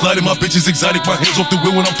truck when I'm sliding, my bitches exotic. My hands off the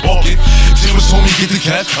wheel when I'm parking. James told me get the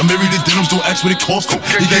cash. I'm married to denims, don't ask what it cost him.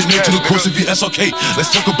 He gave name to the course if he SRK.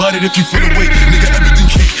 Let's talk about it if you feel away. Nigga,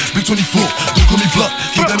 everything cake. Big 24, don't call me bluff.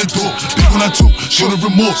 Kick down the door. Big on that too. Show the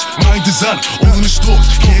remorse. Mind designer, all in the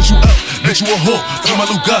stores. Can't you out? Bet you a whore. Throw my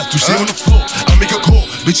little guy, to stay on the floor. I make a call.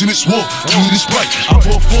 Bitch in this war. Do me this right. I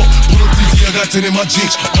pour 4. Pull up TV, I got 10 in my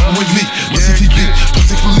jeans. I'm with me. Listen TV.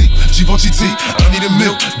 Protect Philippe. Givenchy T. I need a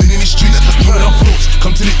milk. Been in these streets. Put it on floors.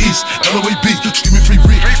 Come to the east. LOAB. Screaming free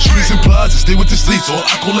read. Shooters and plazas. Stay with the sleeves. Or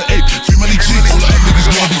I call it ape. Free money G. All the niggas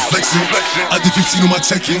know I be flexing. I did 15 on my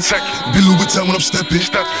check-in. Been Louis Vuitton when I'm stepping.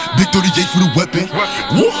 Big 38 for the weapon.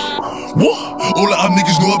 Woo. All of our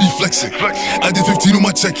niggas know I be flexing. I did 15 on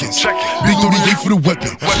my check-ins. Big 38 for the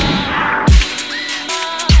weapon.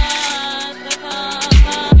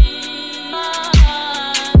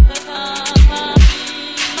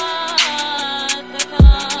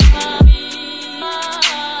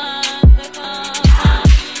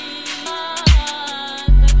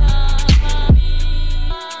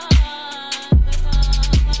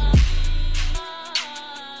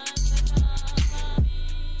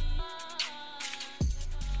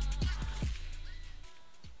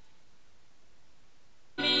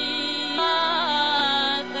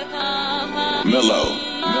 Mellow.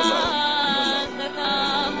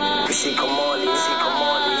 See Kamali, see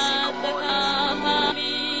Kamali, see Kamali.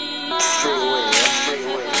 Straight away, straight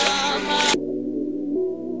away.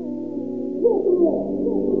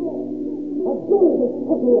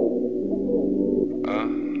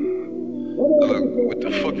 Look, what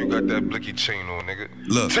the fuck you got that blicky chain on, nigga?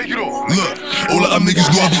 Look, Take it off. look, all of our niggas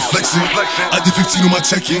know I be flexing. I did 15 on my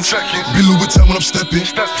check-in. Been Louis Vuitton when I'm stepping.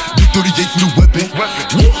 Big 38 for the weapon.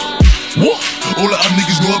 Woo. All of our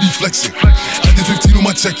niggas know I be flexing. I did 15 on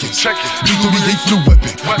my check-ins. Big 38 for the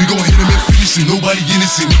weapon. We gon' hit him and finish it. Nobody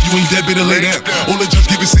innocent. If you ain't dead, better lay down. All the judge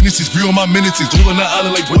giving sentences, free on my minutes. All on the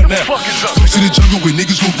island like what now? Folks in the jungle where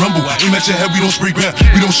niggas gon' rumble. Aim at your head, we don't spray ground.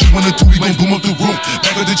 We don't shoot 1 or 2, we gon' boom up the room.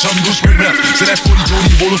 Back at the chop, we gon' spray round. So that's 40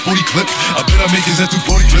 Jody, roll a 40 clip. I bet I make his ass do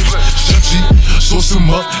 40 clips. Chef G, sauce him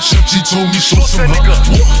up. Chef G told me sauce him up.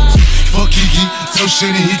 Fuck Kiki, tell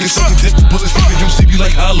Shane he can suck a dick. Bullets leaving him sleepy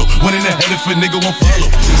like hollow. One in the head if a nigga won't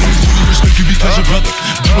follow. Niggas only respect you because your brother.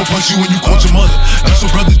 We gon' punch you when you caught your mother. That's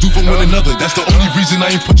what brothers do for one another. That's the only reason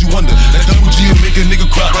I ain't put you under. That double G will make a nigga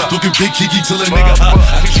cry. Talking big Kiki till a nigga hot.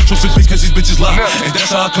 I can't shoot your face cause these bitches lie. And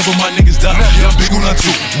that's how I cover my niggas die. Yeah, I'm big on that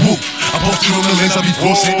too. Woo. I posted on the lens, I be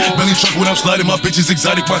forcing. Belly truck when I'm sliding, my bitches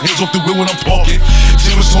exotic. My hands off the wheel when I'm parking.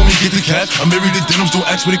 James told me get the cash. I'm married to denims, don't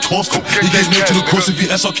ask what it costs. He gave name to the course if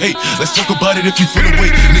he SRK. Let's talk about it if you feel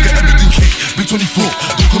away. Nigga, everything cake. Big 24,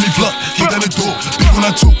 don't call me block. Kick down the door. Big on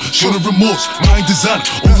that too. Show the remorse. Mine design,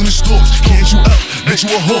 all in the stores. Can't you out, bet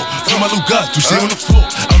you a whore. Find my little guys to stay on the floor.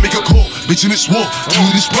 I make a call, bitch in this war. Do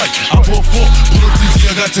this right. I pour 4. Pull up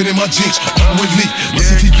TV, I got 10 in my jeans. I'm with me.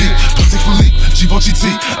 Listen TV, Patek Philippe, Givenchy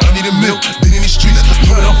T. I need a milk, been in these streets.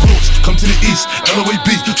 Put it on floors, come to the east. LOAB,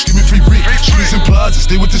 screaming free read. Streets and plaza,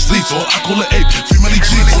 stay with the sleeps. Or I call her ape, free money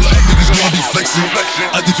G. All of niggas know I be flexing.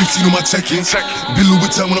 I did 15 on my check-ins. Been Louis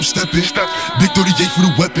Vuitton when I'm stepping. Big 38 for the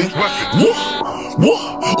weapon. Woo.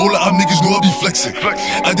 All of our niggas know I be flexing.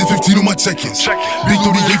 I did 15 on my check-ins. Big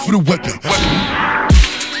 38 for the weapon.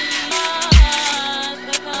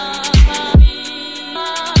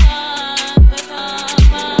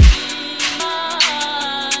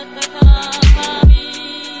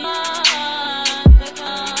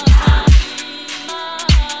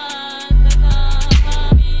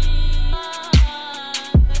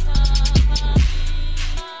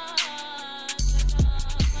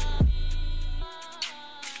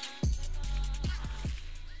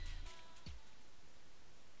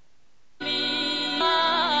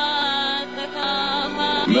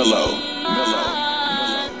 Mellow.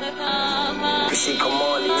 See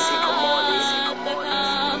Kamali, see Kamali, see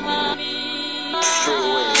Kamali. Straight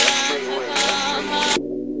away, straight away.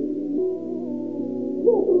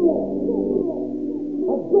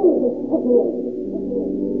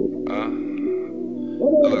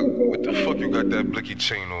 Look, what the fuck you got that blicky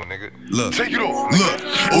chain on, nigga? Look, Take it off. look,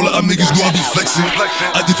 all of our niggas know I be flexing.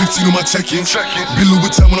 I did 15 on my check-ins. Been Louis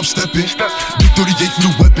Vuitton when I'm stepping. Big 38 for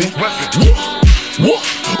the weapon. Woo.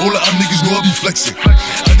 All of our niggas know I be flexing.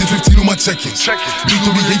 I did 15 on my check-ins. Big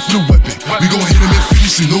 38 for the weapon. We gon' hit him and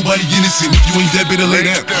finish it. Nobody innocent. If you ain't dead, better lay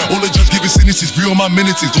down. All the judge giving sentences, free on my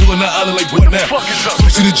minutes. All on the island like what now?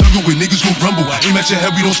 Folks in the jungle where niggas gon' rumble. Aim at your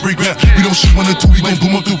head, we don't spray ground. We don't shoot 1 or 2, we gon'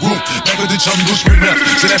 boom up the room. Back at the chop, we gon' spray round.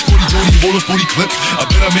 So that's 40 Jody, roll a 40 clip. I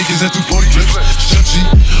bet I make his ass do 40 clips. Chef G,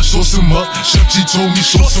 sauce him up. Chef G told me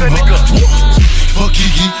sauce him up. Fuck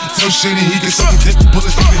Kiki, tell Shane he can suck a dick.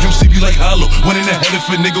 Bullets leaving him sleepy like hollow. One in the head if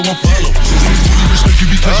a nigga won't follow. Niggas only respect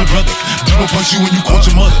you because your brother. We gon' punch you when you caught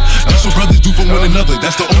your mother. That's what brothers do for one another.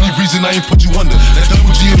 That's the only reason I ain't put you under. That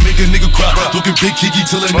double G will make a nigga cry. Talking big Kiki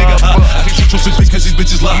till a nigga hot. I can't shoot your face cause these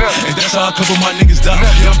bitches lie. And that's how I cover my niggas die.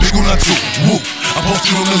 Yeah, I'm big on that too. Woo. I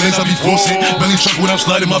posted on the lens, I be forcing. Belly truck when I'm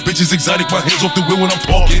sliding, my bitches exotic. My hands off the wheel when I'm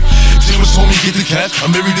parking. James told me get the cash.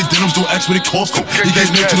 I'm married to denims, don't ask what it costs. He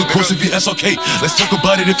gave name to the course if he SRK. Let's talk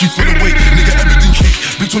about it if you feel away. Nigga, everything cake.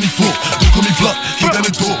 Big 24, don't call me block. Kick down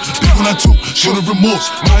the door. Big on that too. Show the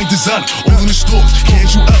remorse. Mine design, all in the stores.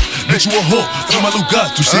 Can't you out, bet you a whore. Find my little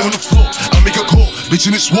guys to stay on the floor. I make a call, bitch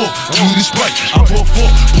in this war. Do this right. I pour 4.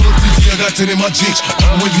 Pull up TV, I got 10 in my jeans.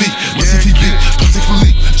 I'm with me. Listen TV, Patek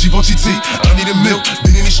Philippe, Givenchy T. I need a milk,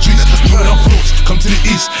 been in these streets. Put it on floors, come to the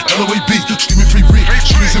east. LOAB, screaming free read.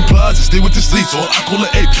 Streets and plaza, stay with the sleeps. Or I call her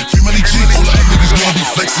ape, free money G. All of our niggas know I be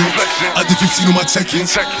flexing. I did 15 on my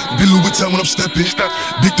check-ins. Been Louis Vuitton when I'm stepping.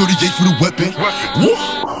 Big 38 for the weapon. Woo.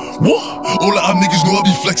 All of our niggas know I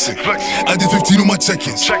be flexing. I did 15 on my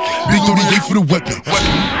check-ins. Big 38 for the weapon.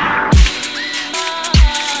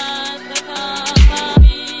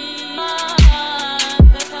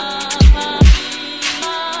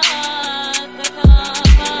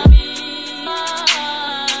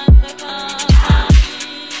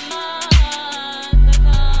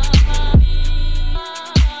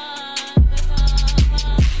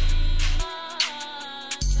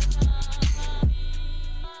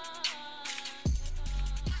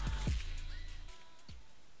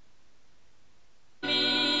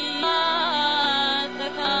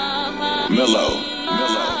 Mellow.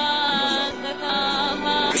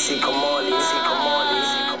 See, come on,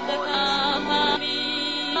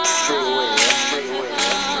 straight away.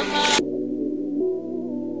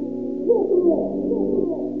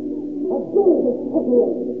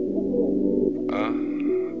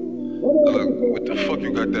 Look, what the fuck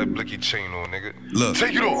you got that blicky chain on, nigga? Look,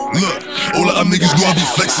 take it off. Look, all of our niggas know I be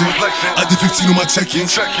flexing. I did 15 on my check-in.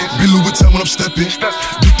 Been Louis Vuitton when I'm stepping.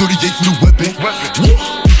 Big 38 for the weapon.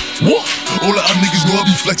 Woo. All of our niggas know I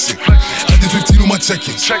be flexing. I did 15 on my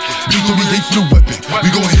check-in. Big 38 for the weapon. We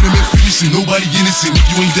gon' hit him and finish it. Nobody innocent. If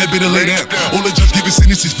you ain't dead, better lay down. All the judge giving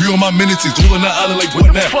sentences, free on my minutes. All on that island like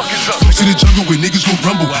what now? Flex in the jungle where niggas gon'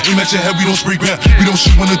 rumble. I aim at your head, we don't spray ground. We don't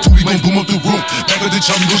shoot 1 or 2, we gon' boom up the room. Back at the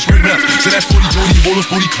chop, we gon' spray round. So that's 40 Jody, roll a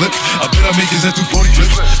 40 clip. I bet I make his ass do 40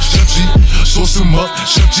 clips. Chef G, sauce him up.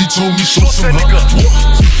 Chef G told me sauce him up.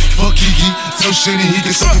 Fuck Kiki, tell Shane he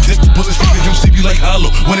can suck a dick. Bullets leaving him sleepy like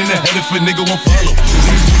hollow. One in the head if a nigga won't follow.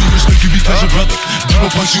 Niggas only respect you because your brother.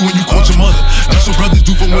 People punch you when you caught your mother. That's what brothers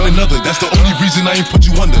do for one another. That's the only reason I ain't put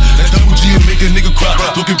you under. That double G and make a nigga cry.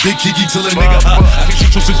 Talking big Kiki till a nigga hot. I can't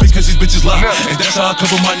shoot your face cause these bitches lie. And that's how I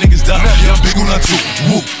cover my niggas die. Yeah, I'm big on that too.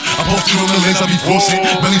 Woo. I posted on the lens, I be forcing.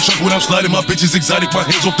 Belly truck when I'm sliding, my bitches exotic. My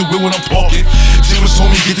hands off the wheel when I'm parking. James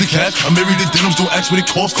told me get the cash. I'm married to denims, don't ask what it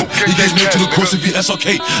cost him. He gave me to the course if you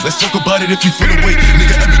SRK. Let's talk about it if you feel away.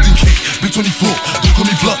 Nigga, everything cake. Big 24, don't call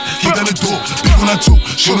me bluff. Kick down the door. Big on that too.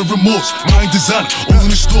 Show the remorse. Mind designer, all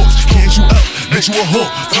in the stores. Can't you out? Bet you a whore.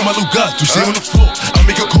 Throw my little guy, do say on the floor. I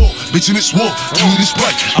make a call. Bitch in this war. Do me this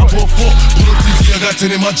right. I pour 4. Pull up TV, I got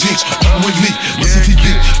 10 in my jeans. I'm with me. Listen TV.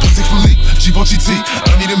 Patek Philippe. Givenchy T.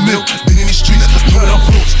 I need a milk. Been in these streets. Put it on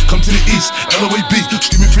floors. Come to the east. LOAB.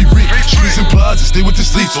 Screaming free reek. Shooters and plazas. Stay with the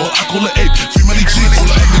sleeps. Or I call it ape. Free money G. All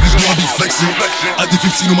the niggas know I be flexing. I did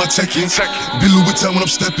 15 on my check-in. Been Louis Vuitton when I'm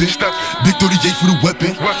stepping. Big 38 for the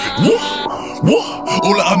weapon. Woo.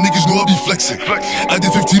 All of our niggas know I be flexing. I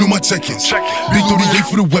did 15 on my check-ins. Big 38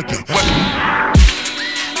 for the weapon.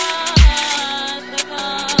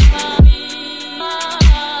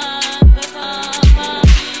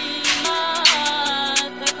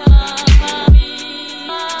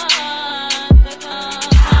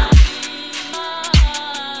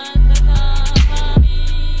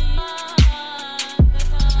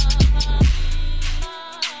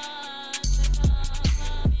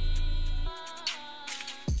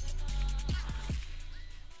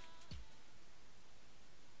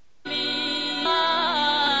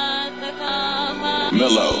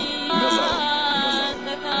 Mellow.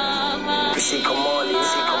 See, come on,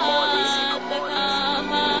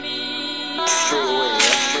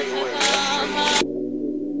 straight away.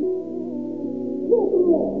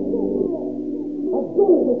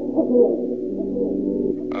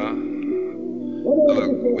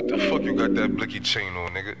 Look, what the fuck you got that blicky chain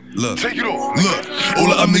on, nigga? Look, take it off. Look,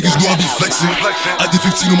 all of our niggas know I be flexing. I did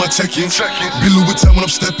 15 on my check-in. Been Louis Vuitton when I'm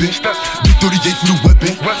stepping. Big 38 for the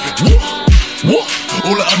weapon. Woo.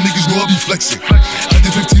 All of our niggas know I be flexing. I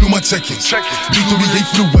did 15 on my check-ins. Big 38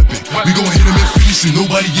 for the weapon. We gon' hit him and finish it.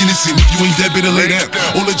 Nobody innocent. If you ain't dead, better lay down.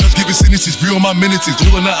 All the judge giving sentences, free on my minutes.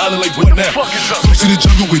 All on that island like what now? Flex in the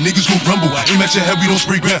jungle where niggas gon' rumble. I aim at your head, we don't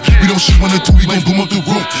spray ground. We don't shoot 1 or 2, we gon' boom up the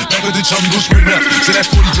room. Back at the chop, we gon' spray round. So that's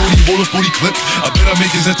 40 Jody, roll a 40 clip. I bet I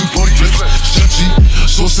make his ass do 40 clips. Chef G,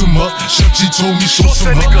 sauce him up. Chef G told me sauce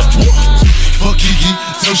him up. Fuck Kiki,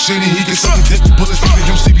 tell Shane he can suck a dick. Bullets leaving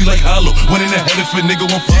him sleepy like hollow. One in the head if a nigga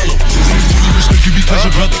won't follow. Niggas only respect you because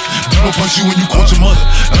your brother. People punch you when you caught your mother.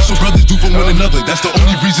 That's what brothers do for one another. That's the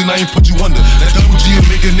only reason I ain't put you under. That double G and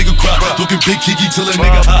make a nigga cry. Talking big Kiki till a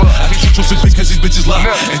nigga hot. I can't shoot your face cause these bitches lie.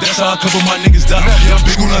 And that's how I cover my niggas die. Yeah, I'm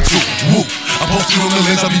big on that too. Woo. I posted on the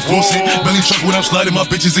lens, I be forcing. Belly truck when I'm sliding, my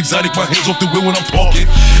bitches exotic. My hands off the wheel when I'm parking.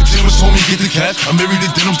 James told me get the cash. I'm married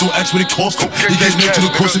to denims, don't ask what it cost him. He gave me to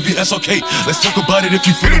the course if you SRK. Let's talk about it if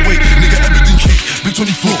you feel away. Nigga, everything cake. Big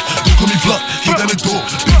 24, don't call me bluff. Kick down the door.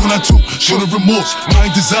 Big on that too. Show the remorse.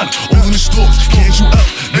 Mind designer, all in the stores. Can't you out?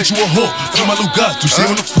 Bet you a whore. Throw my little guy, do say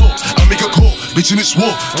on the floor. I make a call. Bitch in this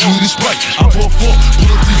war. Do me this right. I pour 4.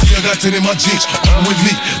 Pull up TV, I got 10 in my jeans. I'm with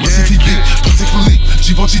me. Listen TV. Patek Philippe.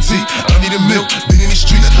 Givenchy T. I need a milk. Been in these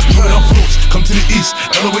streets. Put it on floors. Come to the east.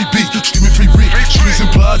 LOAB. Screaming free reek. Shooters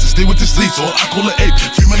and plazas. Stay with the sleeps. Or I call it ape.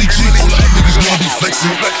 Free money G. All the niggas know I be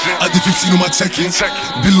flexing. I did 15 on my check-in.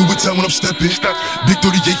 Been Louis Vuitton when I'm stepping. Big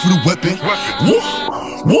 38 for the weapon. Woo.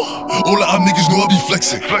 All of our niggas know I be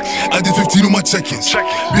flexing. I did 15 on my check-ins.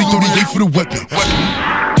 Big 38 for the weapon.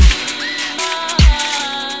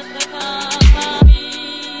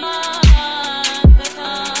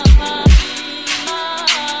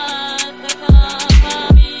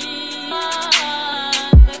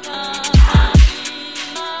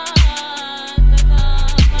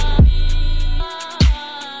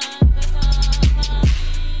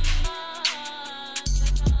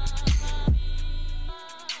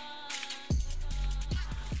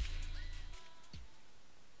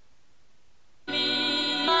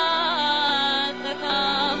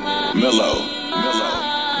 Mellow.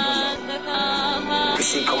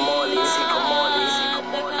 See, come on,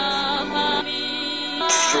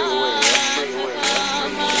 straight away.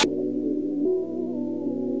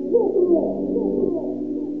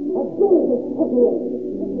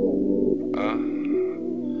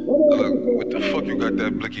 Look, what the fuck you got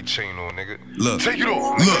that blicky chain on, nigga? Look, take it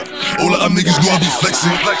off. Look, all of y'all niggas know I be flexing.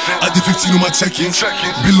 I did 15 on my check-in.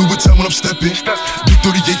 Been Louis Vuitton when I'm stepping. Big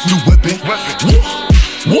 38 for the weapon.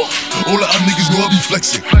 Woo. All of y'all niggas know I be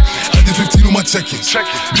flexing. I did 15 on my check-in.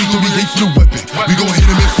 Big 38 for the weapon. We gon' hit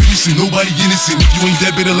him and finish him. Nobody innocent. If you ain't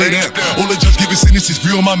dead, better lay down. All the judge giving sentences,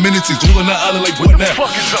 free on my minutes. All on the island like what now?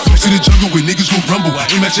 Flex in the jungle where niggas gon' rumble.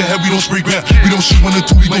 Aim at your head, we don't spray ground. We don't shoot 1 or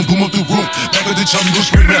 2, we gon' boom up the room. Back at the chop, we gon'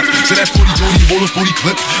 spray round. So that's 40 Jody, roll a 40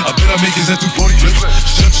 clip. I bet I make his ass do 40 flips.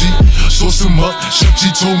 Chef G, sauce him up. Chef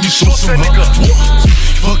G told me sauce him up.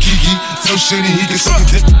 Fuck Kiki, tell Shane he can suck a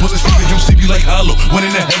dick. Bullets into him, sleepy like hollow. One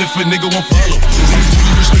in the head if a nigga won't follow.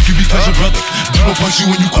 Only respect you because your brother. People punch you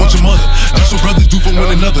when you caught your mother. That's what brothers do for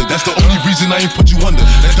one another. That's the only reason I ain't put you under.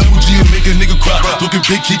 That double G will make a nigga cry. Looking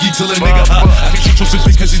big Kiki till a nigga hot. I can shoot your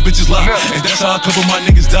face cause these bitches lie. And that's how I cover my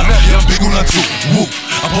niggas die. Yeah, I'm big on that too. Woo.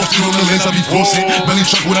 I posted on the lens, I be forcing. Belly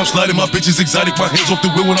truck when I'm sliding, my bitches exotic. My hands off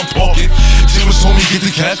the wheel when I'm parking. James told me get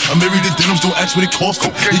the cash. I'm married to denims, don't ask what it cost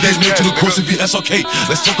him. He gave nail to the course if he SRK.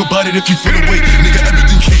 Let's talk about it if you feel away. Nigga,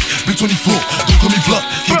 everything cake. Big 24, don't call me bluff.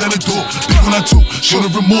 Kick down the door. Big on that too. Show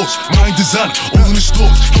the remorse. Mind designer, all in the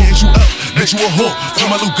stores. Can't you out? Bet you a whore.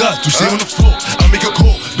 From my little guys to stay on the floor. I make a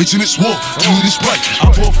call. Bitch in this war. Do it this right.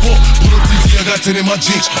 I pour 4. Pull up TV, I got 10 in my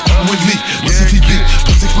jeans. I'm with me. Listen TV.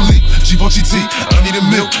 Plastic Philippe. Givenchy T. I need a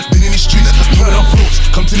milk. Been in the streets. Put it on floors.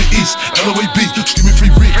 Come to the east. LOAB. Screaming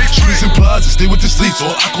free read. Shooters and plazas. Stay with the sleeps.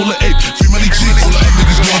 Or I call it ape. Free money G. All the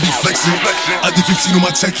niggas know I be flexing. I did 15 on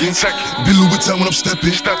my check-in. Been Louis Vuitton when I'm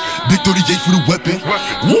stepping. Big 38 for the weapon.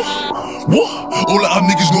 Woo. All of y'all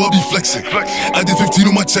niggas know I be flexing. I did 15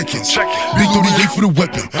 on my check-ins. Big 38 for the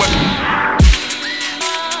weapon.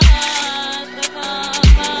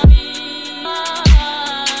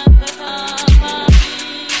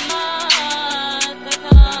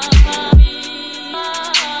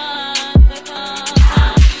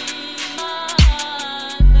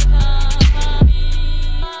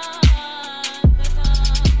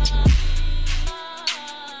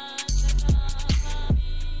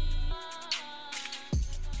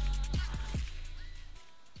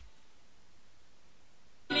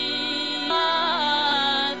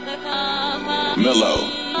 Mellow.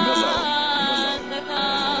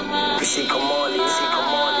 See, come on,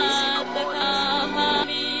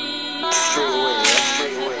 straight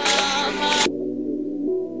away.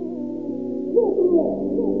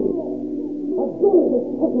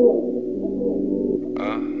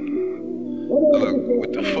 Look,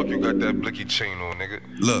 what the fuck you got that blicky chain on, nigga?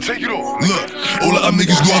 Look, take it off. Look, all of y'all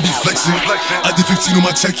niggas know I be flexing. I did 15 on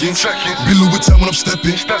my check-in. Been Louis Vuitton when I'm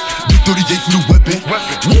stepping. Big 38 for the weapon.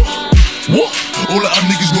 Woo. All of y'all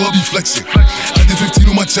niggas know I be flexing. I did 15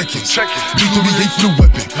 on my check-ins. Big 38 for the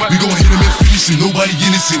weapon. We gon' hit him and finish him. Nobody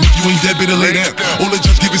innocent. If you ain't dead, better lay down. All the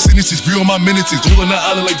judge giving sentences, free on my minutes. All on the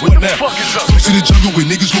island like what now? Flex in the jungle where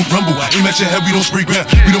niggas gon' rumble. Aim at your head, we don't spray ground.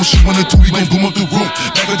 We don't shoot 1 or 2, we gon' boom up the room.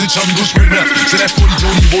 Back at the chop, we gon' spray round. So that's 40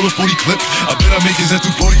 Jody, roll a 40 clip. I bet I make his ass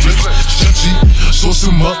do 40 flips. Chef G, sauce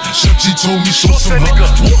him up. Chef G told me sauce him up.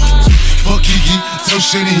 Fuck Kiki, tell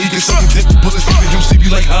Shane he can suck a dick. Bullets into him, sleepy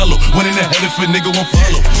like hollow. One in the head if a nigga won't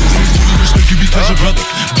follow. Only respect you because your brother.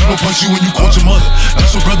 People punch you when you caught your mother.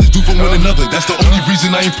 That's what brothers do for one another. That's the only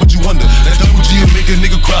reason I ain't put you under. That double G will make a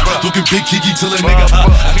nigga cry. Looking big Kiki till a nigga hot.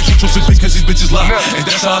 I can shoot your face cause these bitches lie. And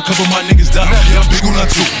that's how I cover my niggas die. Yeah, I'm big on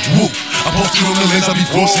that too. Woo. I posted on the lens, I be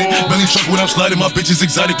forcing. Belly truck when I'm sliding, my bitches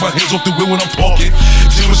exotic. My hands off the wheel when I'm parking.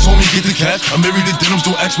 James told me get the cash. I'm married to denims,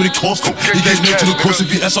 don't ask what it cost him. He gave nail to the course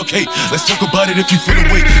if he SRK. Let's talk about it if you feel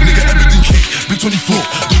away. Nigga, everything cake. Big 24,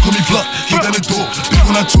 don't call me bluff. Kick down the door. Big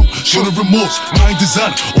on that too. Show the remorse. Mind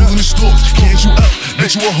designer, all in the stores. Can't you out?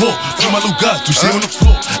 Bet you a whore. From my little guys to stay on the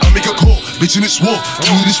floor. I make a call. Bitch in this war.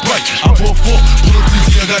 Do this right. I pour 4. Pull up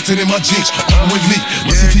TV, I got 10 in my jeans. I'm with me.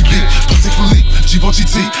 Listen TV. Plastic Philippe. Givenchy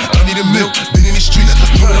T. I need a milk. Been in the streets.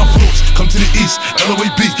 Put it on floors. Come to the east.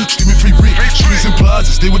 LOAB. Screaming free read. Shooters and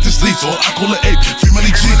plazas. Stay with the sleeps. Or I call it ape. Free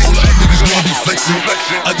money G. All the niggas know I be flexing.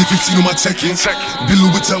 I did 15 on my check-ins. Been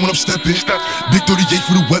Louis Vuitton when I'm stepping. Big 38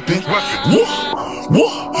 for the weapon. Woo.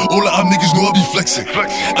 All of y'all niggas know I be flexing.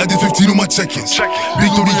 I did 15 on my check-ins.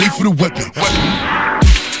 Big 38 for the weapon.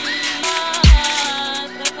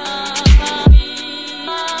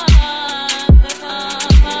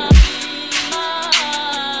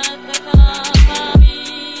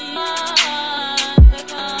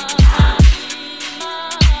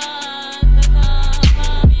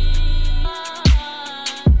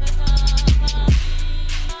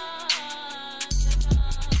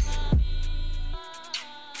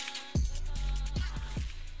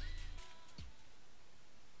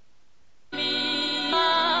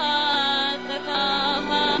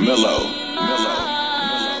 Mellow.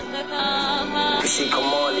 See, come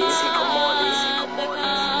on,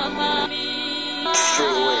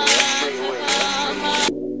 straight away.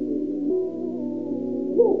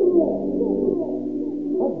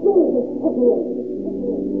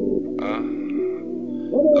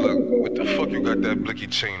 Look, what the fuck you got that blicky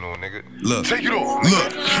chain on, nigga? Look, Take it off.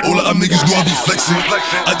 look, all of our niggas know I be flexing.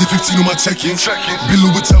 I did 15 on my check-in. Been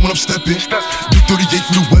Louis Vuitton when I'm stepping. Big 38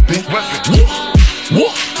 for the weapon. Woo.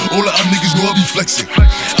 All of our niggas know I be flexing.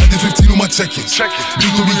 I did 15 on my check-in.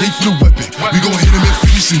 Big 38 for the weapon. We gon' hit him and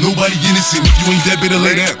finish it. Nobody innocent. If you ain't dead, better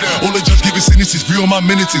lay down. All the judge giving sentences, free on my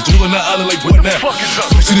minutes. All on that island like what now?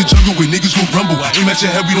 Folks in the jungle where niggas gon' rumble. I aim at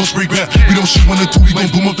your head, we don't spray ground. We don't shoot 1 or 2, we gon'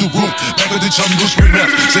 boom up the room. Back at the chop, we gon' spray round.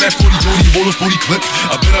 Say that 40 Jody, roll a 40 clip.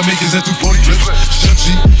 I bet I make his at 240 clips. Chef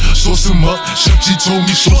G, sauce him up. Chef G told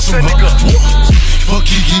me sauce him up. Fuck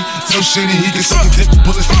Kiki, tell Shane he can suck a dick.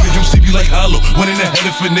 Bullets leaving him sleepy like hollow. One in the head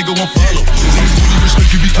if a nigga won't follow. Only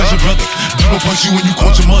respect you because your brother. People punch you when you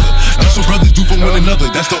caught your mother. That's what brothers do for one another.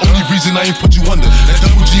 That's the only reason I ain't put you under. That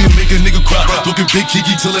double G and make a nigga cry. Talking big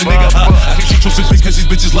Kiki till a nigga high. I can't trust his face cause these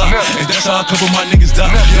bitches lie. And that's how I cover my niggas die.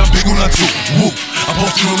 Yeah, I'm big on that too. Woo. I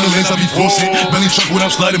posted on the lens, I be forcing. Belly truck when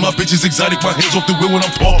I'm sliding, my bitches exotic. My hands off the wheel when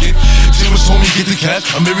I'm parking. James told me get the cash.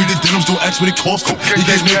 I'm married to denims, don't ask what it cost him. He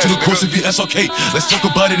gave name to the course if he SRK. Let's talk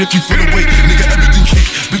about it if you feel away. Nigga, everything cake.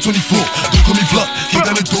 Big 24, don't call me bluff. Kick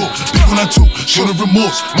down the door. Big on that too. Show the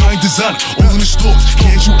remorse. Mind designer, all in the stores.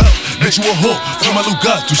 Can't you out? Bet you a whore. From my little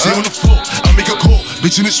guy, to stay on the floor. I make a call.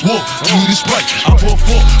 Bitch in this war. You need a Sprite. I pour 4.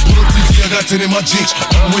 Pull up 3T, I got 10 in my jeans.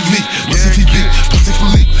 I'm with me. Listen TV. Protect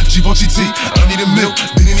Philippe. Givenchy T. I need a milk.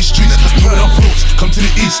 Been in these streets. Put it on floors. Come to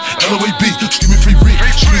the east. LOAB. Screaming free read.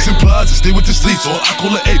 Shooters and plazas. Stay with the sleeves. Or I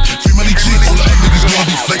call it ape. Free money G. All the niggas know I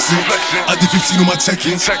be flexing. I did 15 on my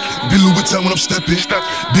check-in. Been Louis Vuitton when I'm stepping.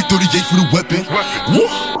 Big 38 for the weapon. Woo.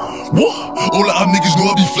 All of our niggas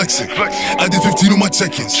know I be flexing. I did 15 on my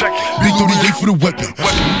check-ins. Big 38 for the weapon.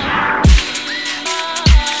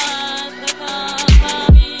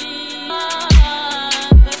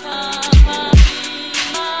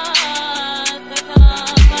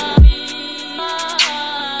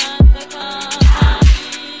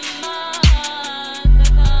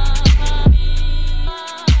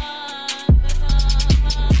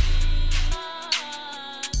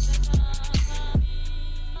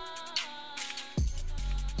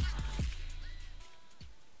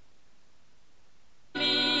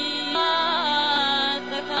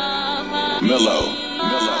 Mellow.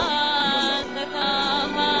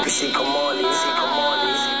 See, come on,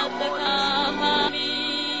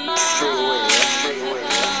 straight away.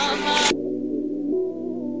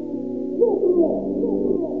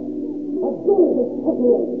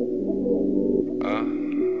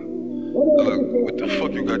 Look, what the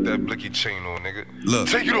fuck you got that blicky chain on, nigga? Look,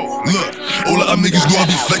 Take it off. Look, all of our niggas know I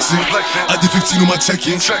be flexing. I did 15 on my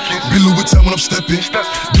check-in. Been Louis Vuitton when I'm stepping.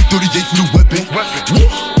 Big 38 for the weapon.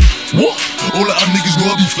 Woo. All of our niggas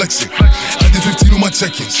know I be flexing. I did 15 on my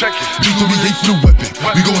check-ins. Big 38 for the weapon.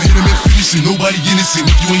 We gon' hit him and finish it. Nobody innocent.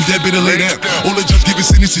 If you ain't dead, better lay down. All the judge giving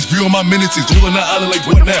sentences, free on my minutes. All on that island like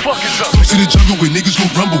what now? Folks in the jungle where niggas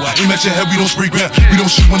gon' rumble. I aim at your head, we don't spray ground. We don't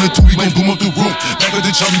shoot 1 or 2, we gon' boom up the room. Back at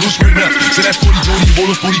the chop, we gon' spray round. Say that 40 Jody, roll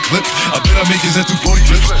a 40 clip. I bet I make his at 240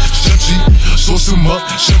 clips. Chef G, sauce him up.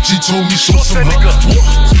 Chef G told me sauce him up.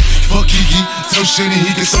 Fuck Kiki, tell Shane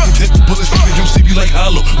he can suck a dick. Bullets leaving him sleepy like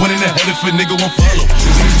hollow. One in the head if a nigga won't follow.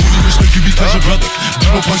 Only respect you because your brother.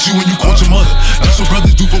 People punch you when you caught your mother. That's what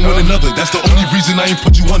brothers do for one another. That's the only reason I ain't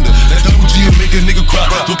put you under. That double G and make a nigga cry.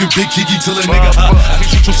 Talking big Kiki till a nigga high. I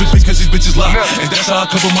can't trust his face cause these bitches lie. And that's how I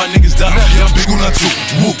cover my niggas die. Yeah, I'm big on that too.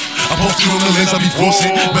 Woo. I posted on the lens, I be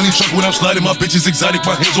forcing. Belly truck when I'm sliding, my bitches exotic.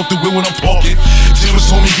 My hands off the wheel when I'm parking. James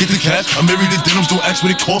told me get the cash. I'm married to denims, don't ask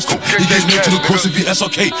what it cost him. He gave name to the course if he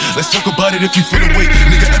SRK. Let's talk about it if you feel away.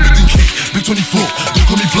 Nigga, everything cake. Big 24, don't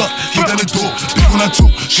call me bluff. Kick down the door. Big on that too.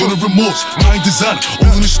 Show the remorse. Mind designer,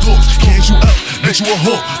 all in the stores. Can't you out? Bet you a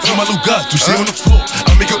whore. From my little guy to stay on the floor.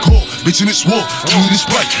 I make a call. Bitch in this war. You need a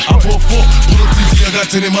Sprite. I pour 4. Pull up 3T, I got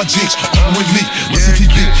 10 in my jeans. I'm with me. Listen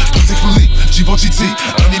TV. Protect Philippe. Givenchy T.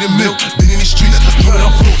 I need a milk. Been in these streets. Put it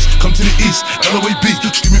on floors. Come to the east. LOAB.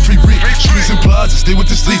 Screaming free read. Shooters and plazas. Stay with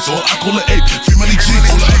the sleeves. Or I call it ape. Free money G.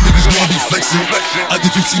 All the niggas know I be flexing. I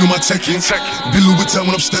did 15 on my check-in. Been Louis Vuitton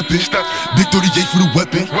when I'm stepping. Big 38 for the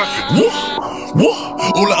weapon. Woo.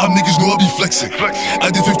 All of our niggas know I be flexing. I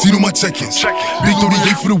did 15 on my check-ins. Big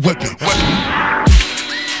 38 for the weapon.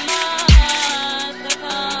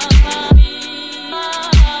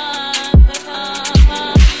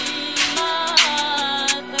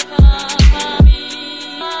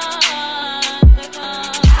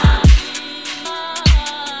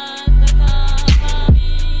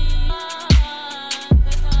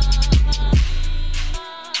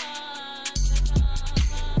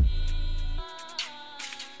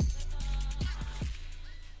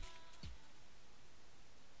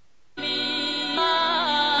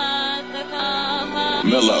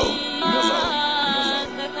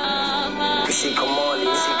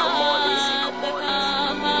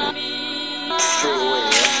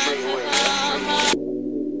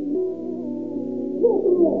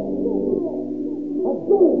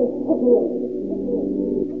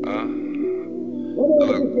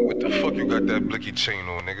 Look, what the fuck you got that blicky chain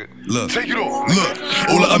on, nigga? Look, take it off. Look,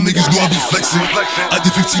 all of y'all niggas know I be flexing. I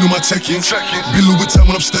did 15 on my check-in. Been Louis Vuitton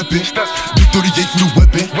when I'm stepping. Big 38 for the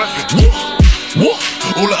weapon. Woo.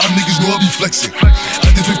 All of y'all niggas know I be flexing.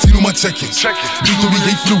 I did 15 on my check-ins. Big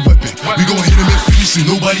 38 for the weapon. We gon' hit him and finish it.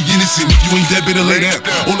 Nobody innocent. If you ain't dead, better lay down.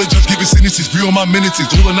 All the judge giving sentences. Free on my minutes.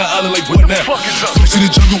 All on the island like what now? Folks in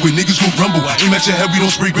the jungle where niggas gon' rumble. Aim at your head, we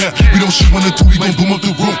don't spray ground. We don't shoot 1 or 2, we gon' boom up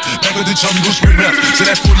the room. Back at the chop, we gon' spray rounds. So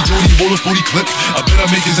that's 40 Jody, roll a 40 clip. I bet I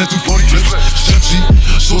make his ass do 40 flips. Chef G,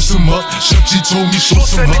 sauce him up. Chef G told me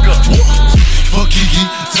sauce him up. Fuck Kiki,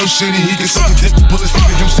 tell Shady he can suck a dick. Bullets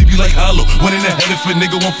leaving him sleepy like hollow. One in the head if a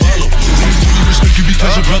nigga won't follow. Only respect you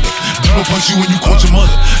because your brother. People punch you when you caught your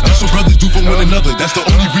mother. That's what brothers do for one another. That's the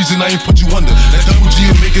only reason I ain't put you under. That double G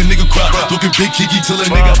will make a nigga cry. Looking big Kiki till a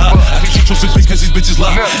nigga hot. I can shoot your face cause these bitches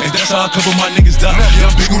lie. And that's how I cover my niggas die. Yeah,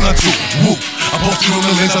 I'm big on that too. Woo. I posted on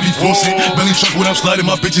the lens, I be forcing. Belly truck when I'm sliding,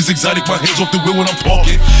 my bitch is exotic. My hands off the wheel when I'm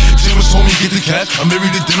parking. James told me get the cash. I'm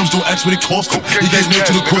married to denims, don't ask what it costs. He get nailed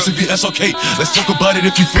to the course if he SRK. Let's talk about it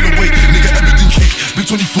if you feel away. Nigga, everything cake. Big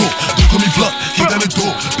 24, don't call me bluff. Kick down the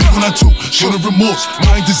door. Big on that too. Show the remorse.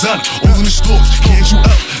 Mind designer, all in the stores. Can't hit you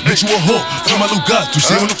out, bitch you a whore. From my little guys, to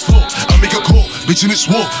stay on the floor. I make a call, bitch in this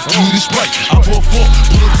war. You need this right. I pour a 4.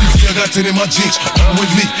 Pull up TV, I got 10 in my jeans. I'm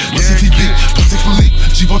with me. Listen TV, Patek Philippe,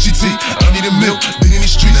 Givenchy T. I need a meal, been in the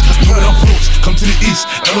streets. Know that I'm floats, come to the east.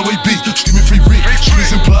 LOAB, screaming free read.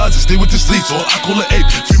 Shooters and plazas, stay with the sleeps. Or I call it ape,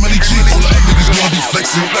 free money G. All the niggas know I be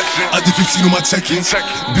flexing. I did 15 on my check-ins.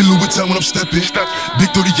 Been Louis Vuitton when I'm stepping. Big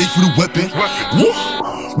 38 for the weapon. Woo.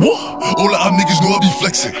 All of y'all niggas know I be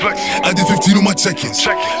flexing. I did 15 on my check-ins.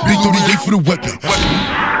 Big 38 for the weapon.